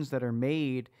decisions that are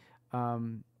made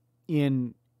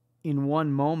in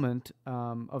one moment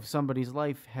of somebody's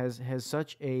life has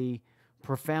such a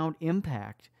profound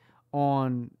impact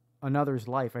on another's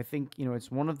life. I think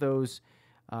it's one of those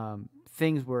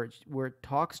things where it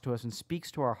talks to us and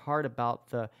speaks to our heart about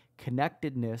the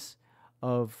connectedness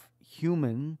of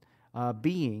human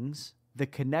beings, the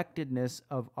connectedness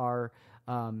of our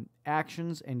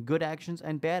actions and good actions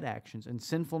and bad actions, and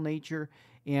sinful nature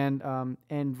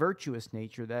and virtuous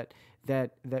nature that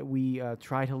we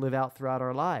try to live out throughout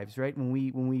our lives. Right? When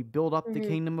we build up the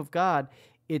kingdom of God,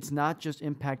 it's not just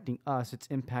impacting us, it's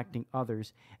impacting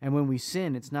others. And when we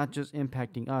sin, it's not just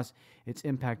impacting us, it's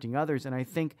impacting others. And I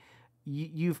think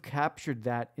you've captured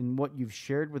that in what you've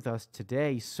shared with us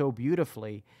today so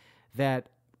beautifully, that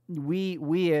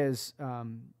we as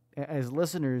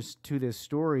listeners to this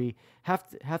story have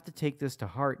to take this to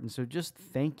heart. And so just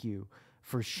thank you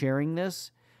for sharing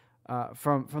this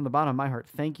from the bottom of my heart.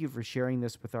 Thank you for sharing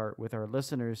this with our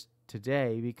listeners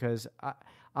today, because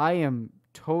I am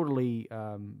totally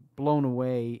blown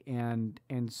away and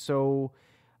so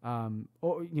I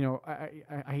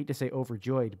hate to say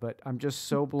overjoyed, but I'm just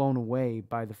so blown away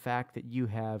by the fact that you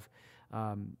have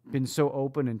been so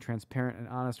open and transparent and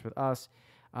honest with us,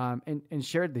 and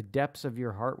shared the depths of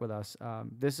your heart with us.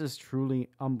 This is truly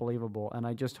unbelievable, and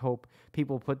I just hope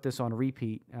people put this on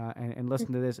repeat and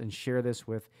listen to this and share this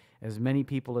with as many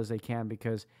people as they can,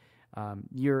 because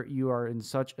you are in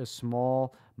such a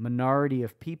small minority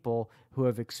of people who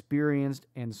have experienced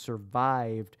and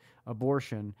survived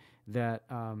abortion that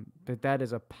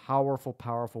is a powerful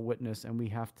witness, and we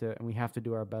have to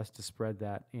do our best to spread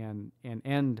that and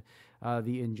end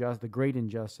the great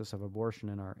injustice of abortion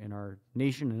in our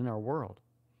nation and in our world.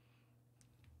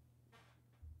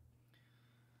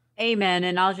 Amen.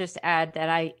 And I'll just add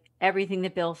that everything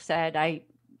that Bill said, I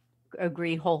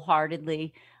agree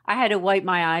wholeheartedly. I had to wipe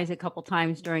my eyes a couple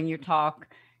times during your talk,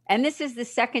 and this is the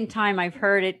second time I've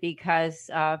heard it, because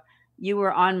you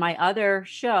were on my other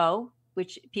show,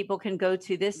 which people can go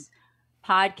to this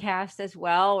podcast as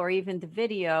well, or even the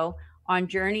video on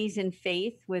Journeys in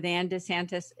Faith with Ann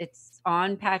DeSantis. It's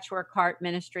on Patchwork Heart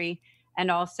Ministry and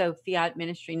also Fiat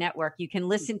Ministry Network. You can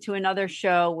listen to another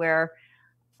show where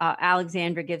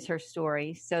Alexandra gives her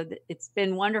story. So it's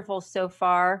been wonderful so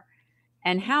far,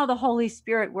 and how the Holy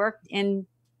Spirit worked in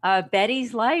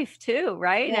Betty's life too,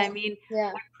 right? Yeah. I mean,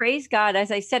 Yeah. praise God.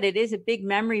 As I said, it is a big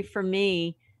memory for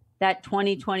me, that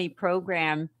 2020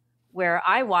 program, where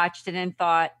I watched it and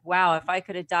thought, wow, if I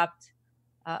could adopt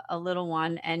a little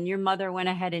one, and your mother went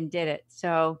ahead and did it.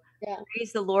 So Yeah.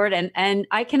 praise the Lord. And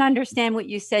I can understand what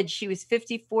you said. She was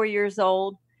 54 years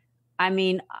old. I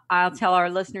mean, I'll tell our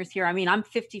listeners here, I mean, I'm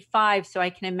 55, so I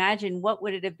can imagine what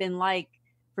would it have been like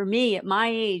for me at my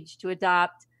age to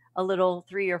adopt a little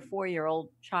 3 or 4 year old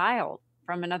child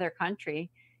from another country.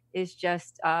 Is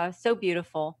just so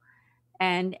beautiful.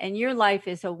 And your life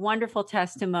is a wonderful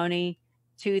testimony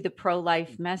to the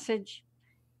pro-life message.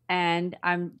 And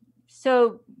I'm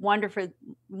so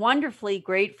wonderfully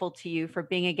grateful to you for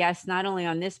being a guest, not only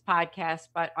on this podcast,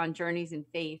 but on Journeys in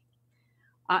Faith.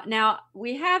 Now,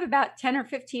 we have about 10 or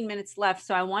 15 minutes left,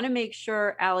 so I want to make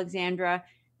sure, Alexandra,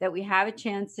 that we have a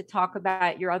chance to talk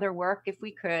about your other work, if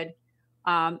we could.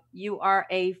 You are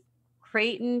a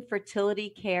Creighton fertility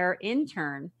care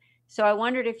intern. So I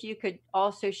wondered if you could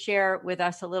also share with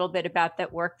us a little bit about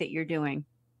that work that you're doing.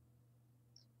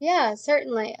 Yeah,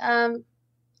 certainly.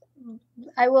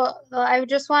 I will. Well, I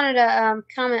just wanted to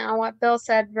comment on what Bill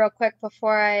said real quick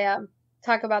before I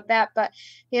talk about that. But,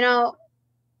 you know,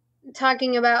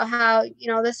 talking about how, you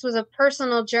know, this was a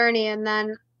personal journey, and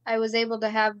then I was able to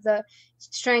have the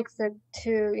strength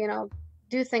to you know,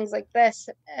 do things like this,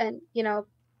 and, you know,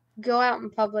 go out in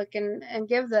public and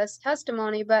give this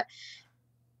testimony. But,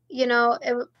 you know,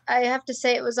 I have to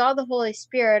say it was all the Holy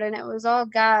Spirit, and it was all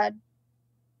God,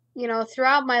 you know,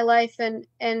 throughout my life, and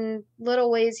in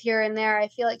little ways here and there. I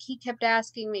feel like he kept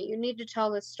asking me, you need to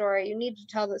tell this story. You need to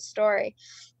tell this story.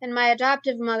 And my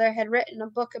adoptive mother had written a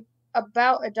book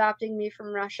about adopting me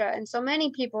from Russia. And so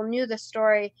many people knew the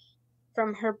story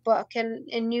from her book, and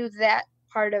knew that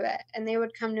part of it. And they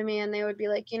would come to me and they would be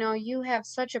like, you know, you have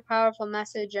such a powerful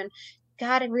message, and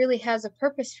God really has a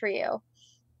purpose for you.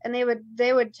 And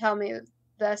they would tell me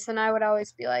this, and I would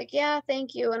always be like, yeah,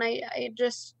 thank you. And I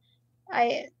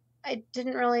I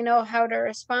didn't really know how to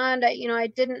respond. I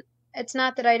didn't, it's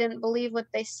not that I didn't believe what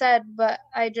they said, but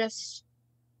I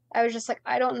was just like,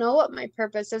 I don't know what my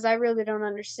purpose is. I really don't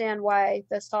understand why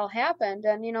this all happened.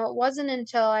 And, you know, it wasn't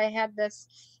until I had this,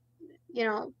 you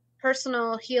know,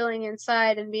 personal healing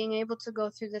inside, and being able to go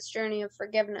through this journey of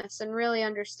forgiveness, and really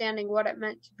understanding what it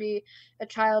meant to be a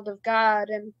child of God,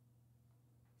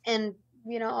 and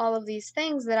you know, all of these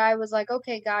things, that I was like,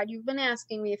 okay, God, you've been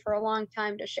asking me for a long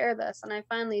time to share this. And I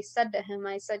finally said to him,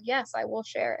 I said, yes, I will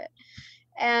share it.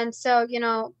 And so, you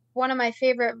know, I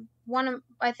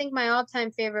think my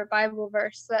all-time favorite Bible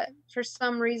verse that for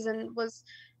some reason was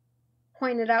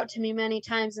pointed out to me many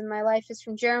times in my life is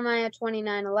from Jeremiah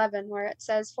 29:11, where it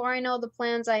says, for I know the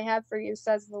plans I have for you,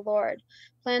 says the Lord,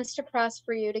 plans to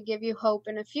prosper you, to give you hope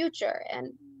and a future.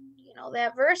 And, you know,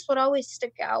 that verse would always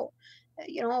stick out,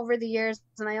 you know, over the years,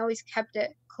 and I always kept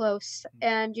it close.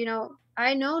 And, you know,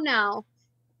 I know now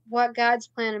what God's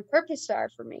plan and purpose are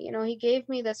for me. You know, he gave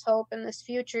me this hope and this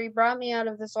future. He brought me out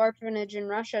of this orphanage in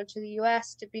Russia to the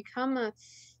US to become a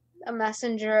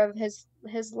messenger of his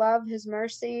love, his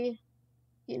mercy,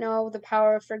 you know, the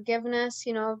power of forgiveness,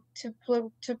 you know,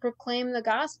 to proclaim the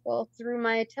gospel through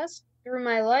my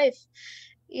life.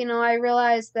 You know, I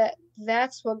realized that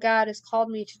that's what God has called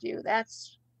me to do.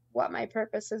 That's what my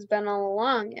purpose has been all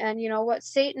along. And, you know, what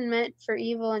Satan meant for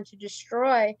evil and to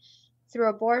destroy through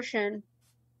abortion,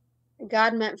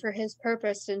 God meant for his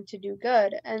purpose and to do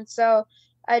good. And so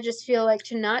I just feel like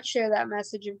to not share that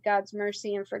message of God's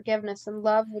mercy and forgiveness and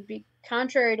love would be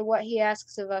contrary to what he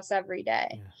asks of us every day.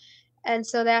 Yeah. And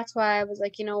so that's why I was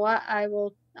like, you know what, I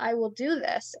will do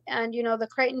this. And, you know, the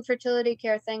Creighton fertility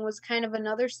care thing was kind of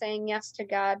another saying yes to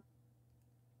God,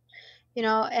 you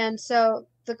know. And so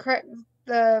the Creighton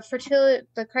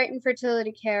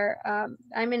fertility care,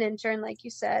 I'm an intern, like you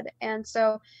said. And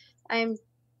so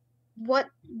what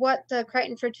the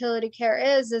Creighton fertility care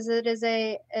is it is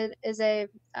a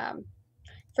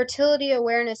fertility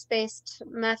awareness based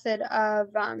method of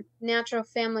natural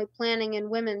family planning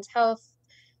and women's health,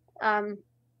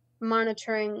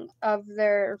 monitoring of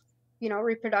their, you know,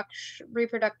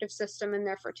 reproductive system and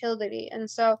their fertility. And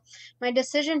so my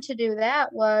decision to do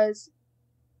that was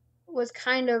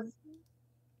kind of,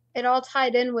 it all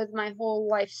tied in with my whole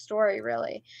life story,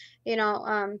 really. You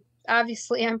know,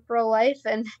 obviously I'm pro-life,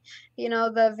 and, you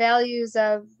know, the values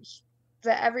of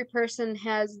that every person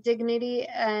has dignity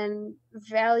and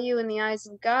value in the eyes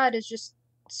of God is just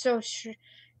so,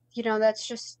 you know, that's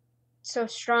just so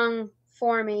strong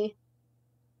for me,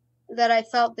 that I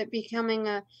felt that becoming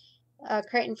a a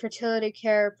Creighton fertility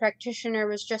care practitioner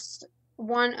was just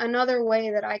another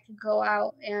way that I could go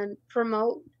out and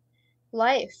promote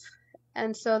life.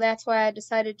 And so that's why I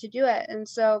decided to do it. And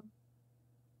so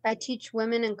I teach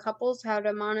women and couples how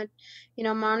to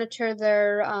monitor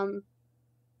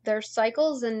their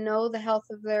cycles and know the health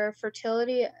of their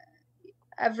fertility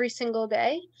every single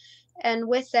day. And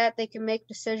with that, they can make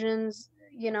decisions,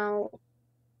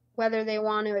 whether they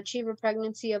want to achieve a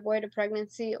pregnancy, avoid a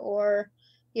pregnancy, or,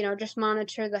 just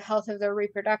monitor the health of their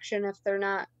reproduction if they're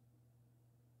not,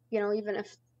 even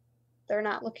if they're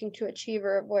not looking to achieve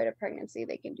or avoid a pregnancy,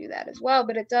 they can do that as well.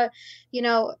 But it does,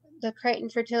 the Creighton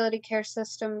fertility care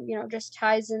system, just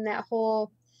ties in that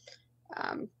whole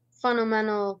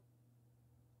fundamental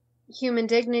human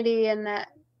dignity, and that,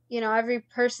 every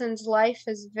person's life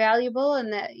is valuable,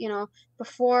 and that,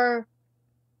 before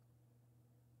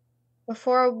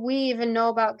we even know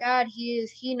about God,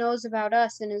 he knows about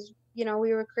us, and is, we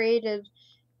were created,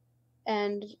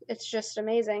 and it's just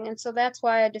amazing. And so that's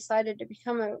why I decided to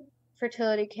become a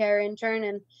fertility care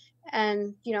intern,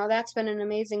 and that's been an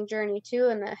amazing journey too,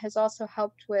 and that has also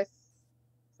helped with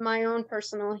my own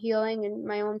personal healing and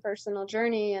my own personal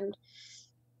journey, and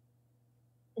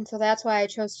so that's why I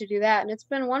chose to do that, and it's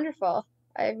been wonderful.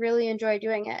 I really enjoy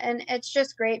doing it, and it's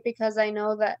just great because I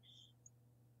know that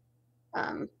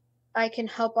I can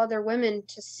help other women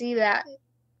to see that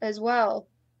as well,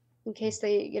 in case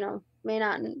they, may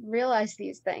not realize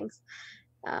these things,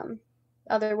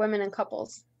 other women and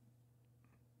couples.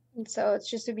 And so it's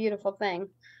just a beautiful thing.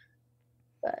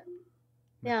 But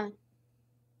yeah.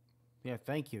 Yeah,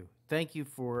 thank you. Thank you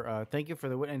for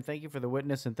the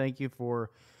witness, and thank you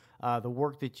for the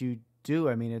work that you do.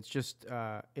 I mean, it's just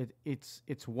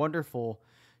it's wonderful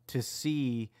to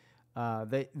see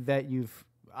that you've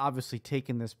obviously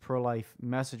taken this pro-life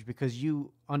message, because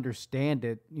you understand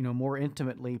it, more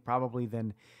intimately probably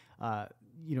than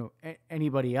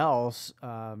anybody else,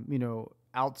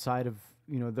 outside of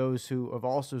those who have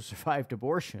also survived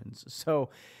abortions. So,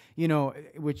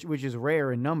 which is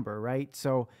rare in number, right?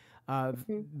 So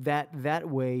that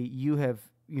way you have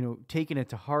taken it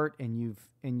to heart, and you've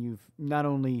not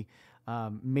only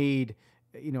made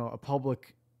a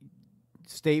public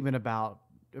statement about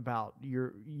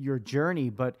your journey,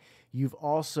 but you've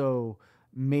also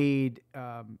made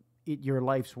it your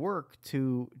life's work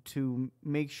to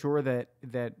make sure that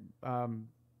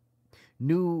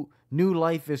new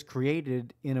life is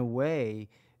created in a way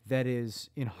that is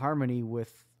in harmony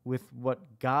with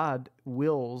what God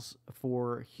wills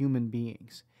for human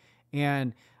beings.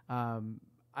 And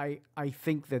I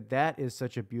think that is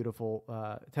such a beautiful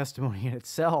testimony in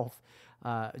itself,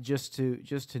 just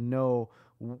to know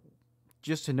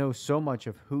so much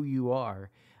of who you are,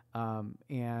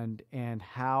 and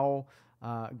how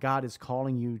God is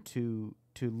calling you to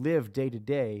live day to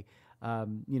day.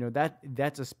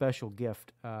 That's a special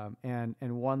gift,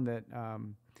 and one that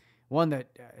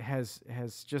has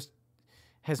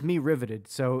me riveted.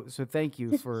 So thank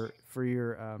you for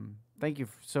your thank you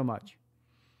so much.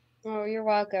 Oh, you're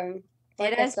welcome.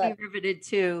 It has me riveted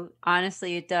too.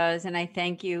 Honestly, it does. And I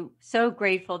thank you. So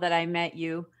grateful that I met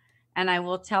you. And I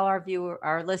will tell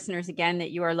our listeners again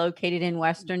that you are located in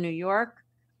Western New York.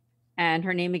 And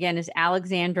her name again is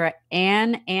Alexandra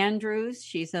Andrews.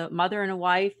 She's a mother and a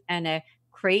wife and a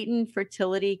Creighton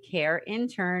fertility care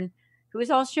intern who is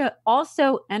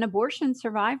also an abortion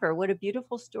survivor. What a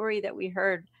beautiful story that we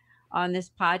heard on this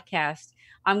podcast.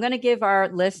 I'm going to give our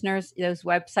listeners those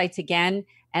websites again,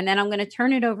 and then I'm going to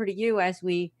turn it over to you as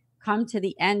we come to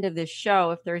the end of this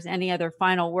show, if there's any other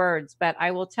final words. But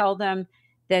I will tell them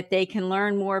that they can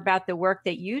learn more about the work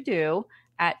that you do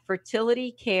at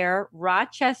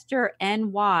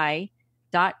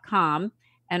fertilitycarerochesterny.com.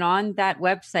 And on that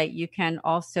website, you can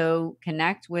also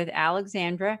connect with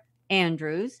Alexandra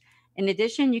Andrews. In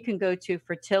addition, you can go to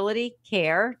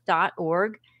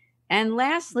fertilitycare.org. And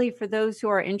lastly, for those who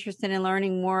are interested in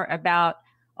learning more about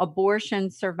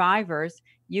abortion survivors,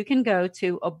 you can go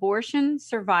to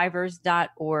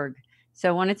abortionsurvivors.org. So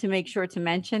I wanted to make sure to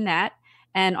mention that.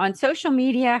 And on social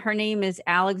media, her name is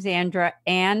Alexandra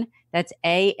Ann. That's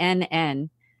ANN.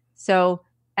 So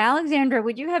Alexandra,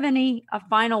 would you have any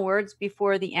final words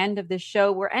before the end of the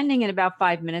show? We're ending in about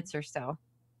 5 minutes or so.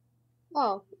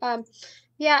 Oh,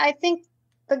 yeah, I think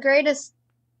the greatest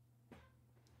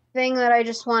thing that I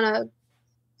just want to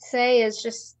say is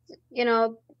just,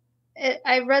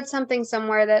 I read something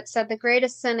somewhere that said the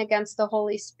greatest sin against the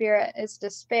Holy Spirit is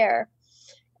despair.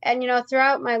 And,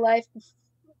 throughout my life,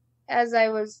 as I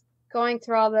was going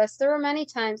through all this, there were many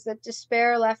times that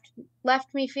despair left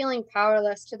me feeling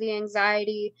powerless to the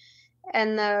anxiety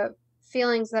and the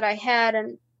feelings that I had.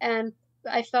 And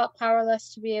I felt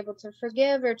powerless to be able to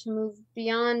forgive or to move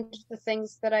beyond the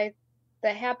things that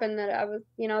happened, that I was,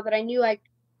 that I knew I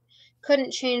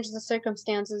couldn't change the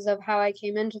circumstances of how I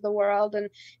came into the world.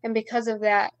 And because of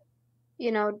that,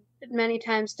 many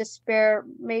times despair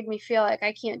made me feel like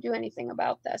I can't do anything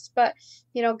about this. But,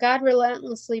 God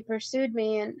relentlessly pursued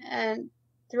me and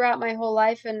throughout my whole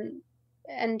life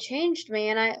and changed me.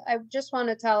 And I just want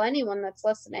to tell anyone that's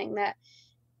listening that,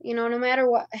 no matter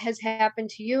what has happened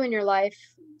to you in your life,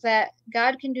 that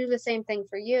God can do the same thing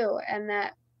for you, and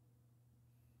that,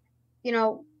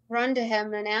 run to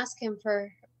him and ask him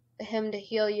for him to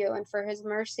heal you and for his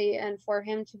mercy and for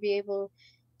him to be able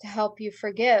to help you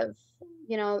forgive,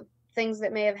 things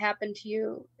that may have happened to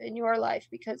you in your life,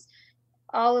 because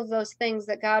all of those things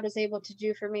that God was able to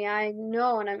do for me, I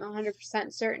know, and I'm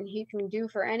 100% certain he can do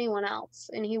for anyone else,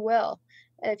 and he will,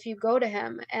 if you go to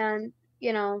him. And,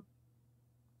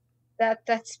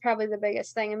 that's probably the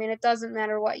biggest thing. I mean, it doesn't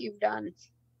matter what you've done.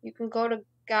 You can go to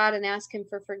God and ask him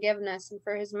for forgiveness and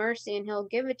for his mercy, and he'll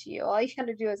give it to you. All you got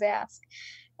to do is ask.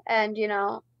 And,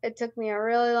 it took me a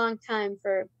really long time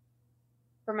for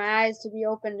my eyes to be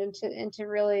opened and to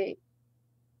really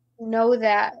know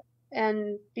that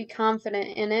and be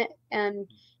confident in it, and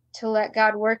to let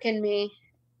God work in me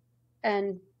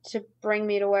and to bring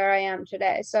me to where I am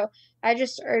today. So I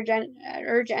just urge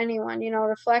anyone,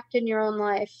 reflect in your own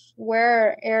life. Where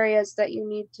are areas that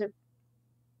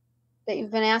that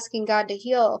you've been asking God to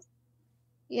heal?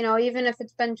 Even if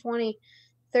it's been 20,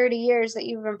 30 years that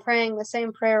you've been praying the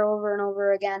same prayer over and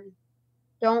over again,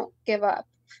 don't give up.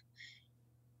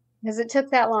 Because it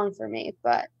took that long for me,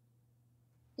 but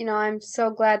I'm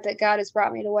so glad that God has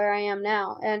brought me to where I am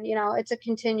now. And, it's a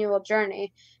continual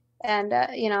journey, and,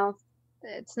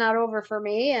 it's not over for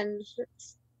me, and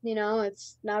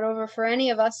it's not over for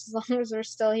any of us as long as we're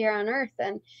still here on earth.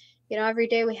 And, every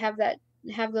day we have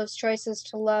those choices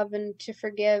to love and to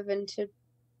forgive and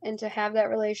to have that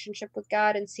relationship with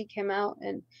God and seek him out.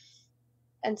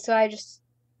 And so I just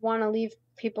want to leave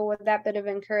people with that bit of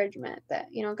encouragement that,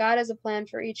 God has a plan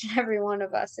for each and every one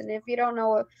of us. And if you don't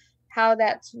know how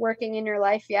that's working in your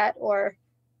life yet, or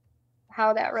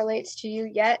how that relates to you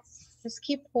yet, just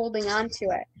keep holding on to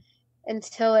it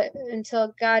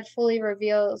until God fully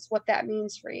reveals what that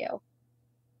means for you,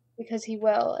 because he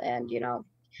will. And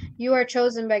you are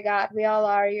chosen by God. We all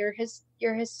are. You're his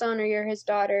son or you're his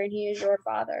daughter, and he is your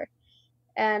father.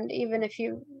 And even if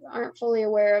you aren't fully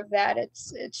aware of that,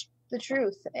 it's the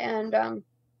truth. And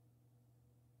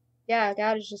yeah,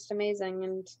 God is just amazing,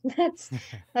 and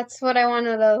that's what I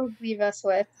wanted to leave us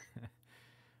with.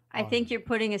 I think you're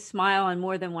putting a smile on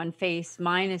more than one face.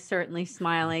 Mine is certainly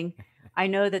smiling. I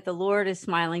know that the Lord is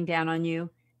smiling down on you.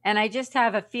 And I just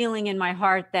have a feeling in my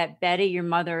heart that Betty, your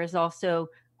mother, is also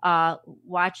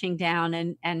watching down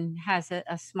and has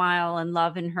a smile and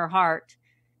love in her heart,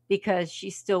 because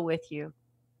she's still with you.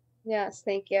 Yes,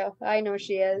 thank you. I know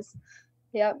she is.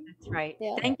 Yep. That's right.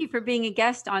 Yeah. Thank you for being a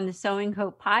guest on the Sowing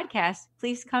Hope podcast.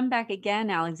 Please come back again,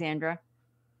 Alexandra.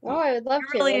 Oh, I would love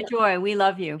to. You're really a joy. We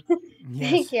love you.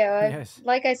 Thank you. Yes.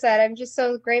 Like I said, I'm just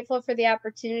so grateful for the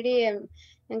opportunity, and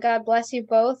God bless you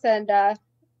both. And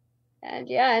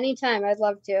yeah, anytime, I'd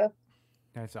love to.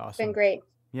 That's awesome. It's been great.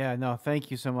 Yeah, no,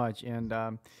 thank you so much. And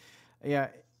yeah,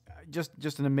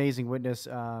 just an amazing witness,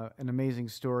 an amazing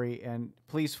story. And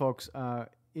please, folks,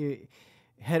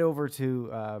 head over to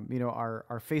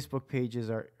our Facebook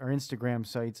pages, our Instagram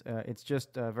sites. It's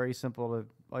just very simple.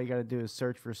 All you got to do is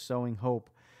search for Sowing Hope.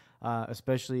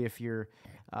 Especially if you're,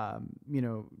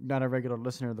 not a regular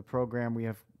listener of the program. We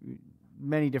have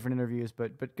many different interviews,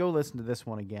 but go listen to this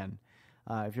one again.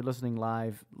 If you're listening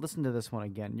live, listen to this one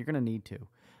again. You're going to need to.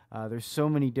 There's so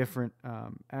many different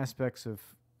aspects of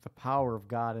the power of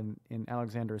God in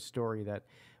Alexandra's story that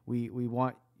we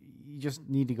want. You just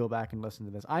need to go back and listen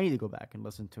to this. I need to go back and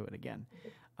listen to it again.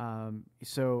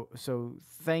 So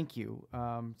thank you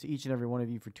to each and every one of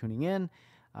you for tuning in.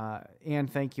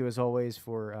 And thank you as always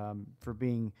for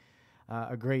being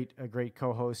a great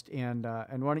co-host. And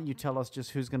why don't you tell us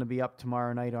just who's going to be up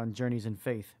tomorrow night on Journeys in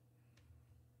Faith?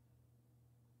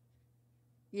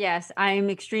 Yes, I'm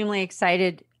extremely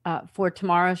excited for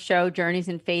tomorrow's show, Journeys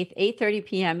in Faith, 8:30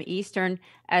 p.m. Eastern,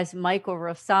 as Michael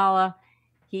Rosala.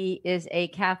 He is a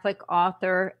Catholic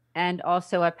author and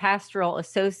also a pastoral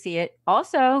associate,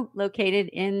 also located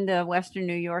in the Western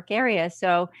New York area.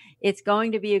 So it's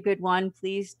going to be a good one.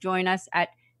 Please join us at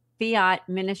Fiat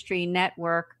Ministry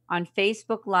Network on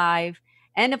Facebook Live.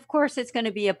 And of course, it's going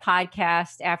to be a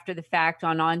podcast after the fact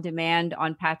on demand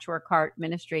on Patchwork Heart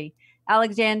Ministry.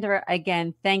 Alexandra,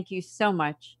 again, thank you so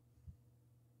much.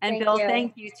 And Thank Bill, you.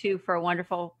 thank you too for a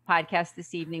wonderful podcast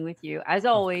this evening with you, as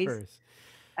always. Of course.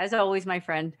 As always, my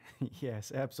friend.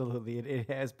 Yes, absolutely. It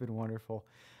has been wonderful.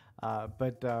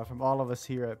 But from all of us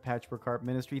here at Patchwork Heart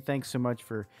Ministry, thanks so much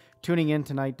for tuning in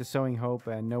tonight to Sowing Hope.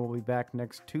 And know we'll be back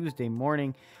next Tuesday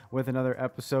morning with another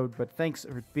episode. But thanks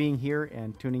for being here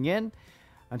and tuning in.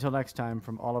 Until next time,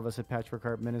 from all of us at Patchwork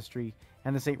Heart Ministry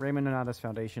and the St. Raymond Nonatus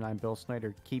Foundation, I'm Bill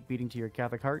Snyder. Keep beating to your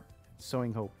Catholic heart,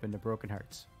 sowing hope into broken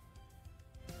hearts.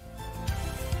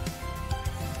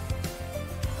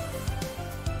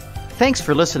 Thanks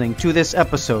for listening to this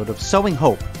episode of Sowing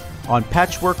Hope on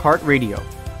Patchwork Heart Radio.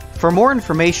 For more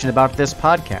information about this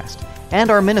podcast and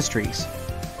our ministries,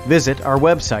 visit our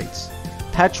websites,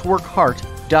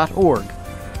 patchworkheart.org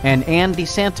and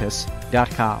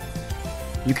andesantis.com.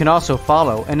 You can also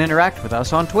follow and interact with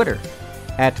us on Twitter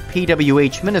at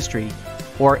PWH Ministry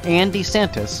or Andy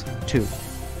Santis 2.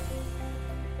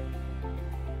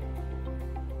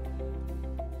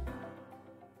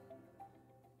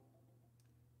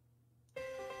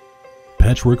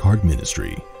 Patchwork Heart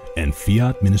Ministry and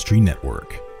Fiat Ministry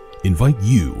Network invite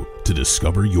you to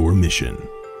discover your mission.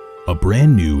 A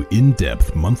brand new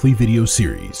in-depth monthly video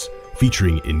series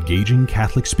featuring engaging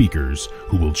Catholic speakers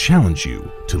who will challenge you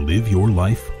to live your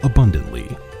life abundantly.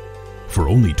 For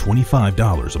only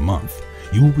 $25 a month,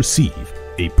 you will receive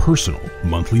a personal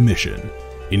monthly mission,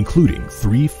 including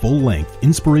 3 full-length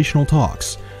inspirational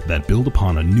talks that build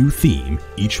upon a new theme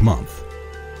each month.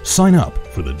 Sign up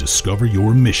for the Discover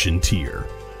Your Mission tier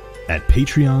at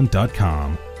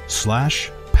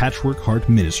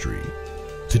patreon.com/patchworkheartministry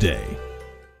today.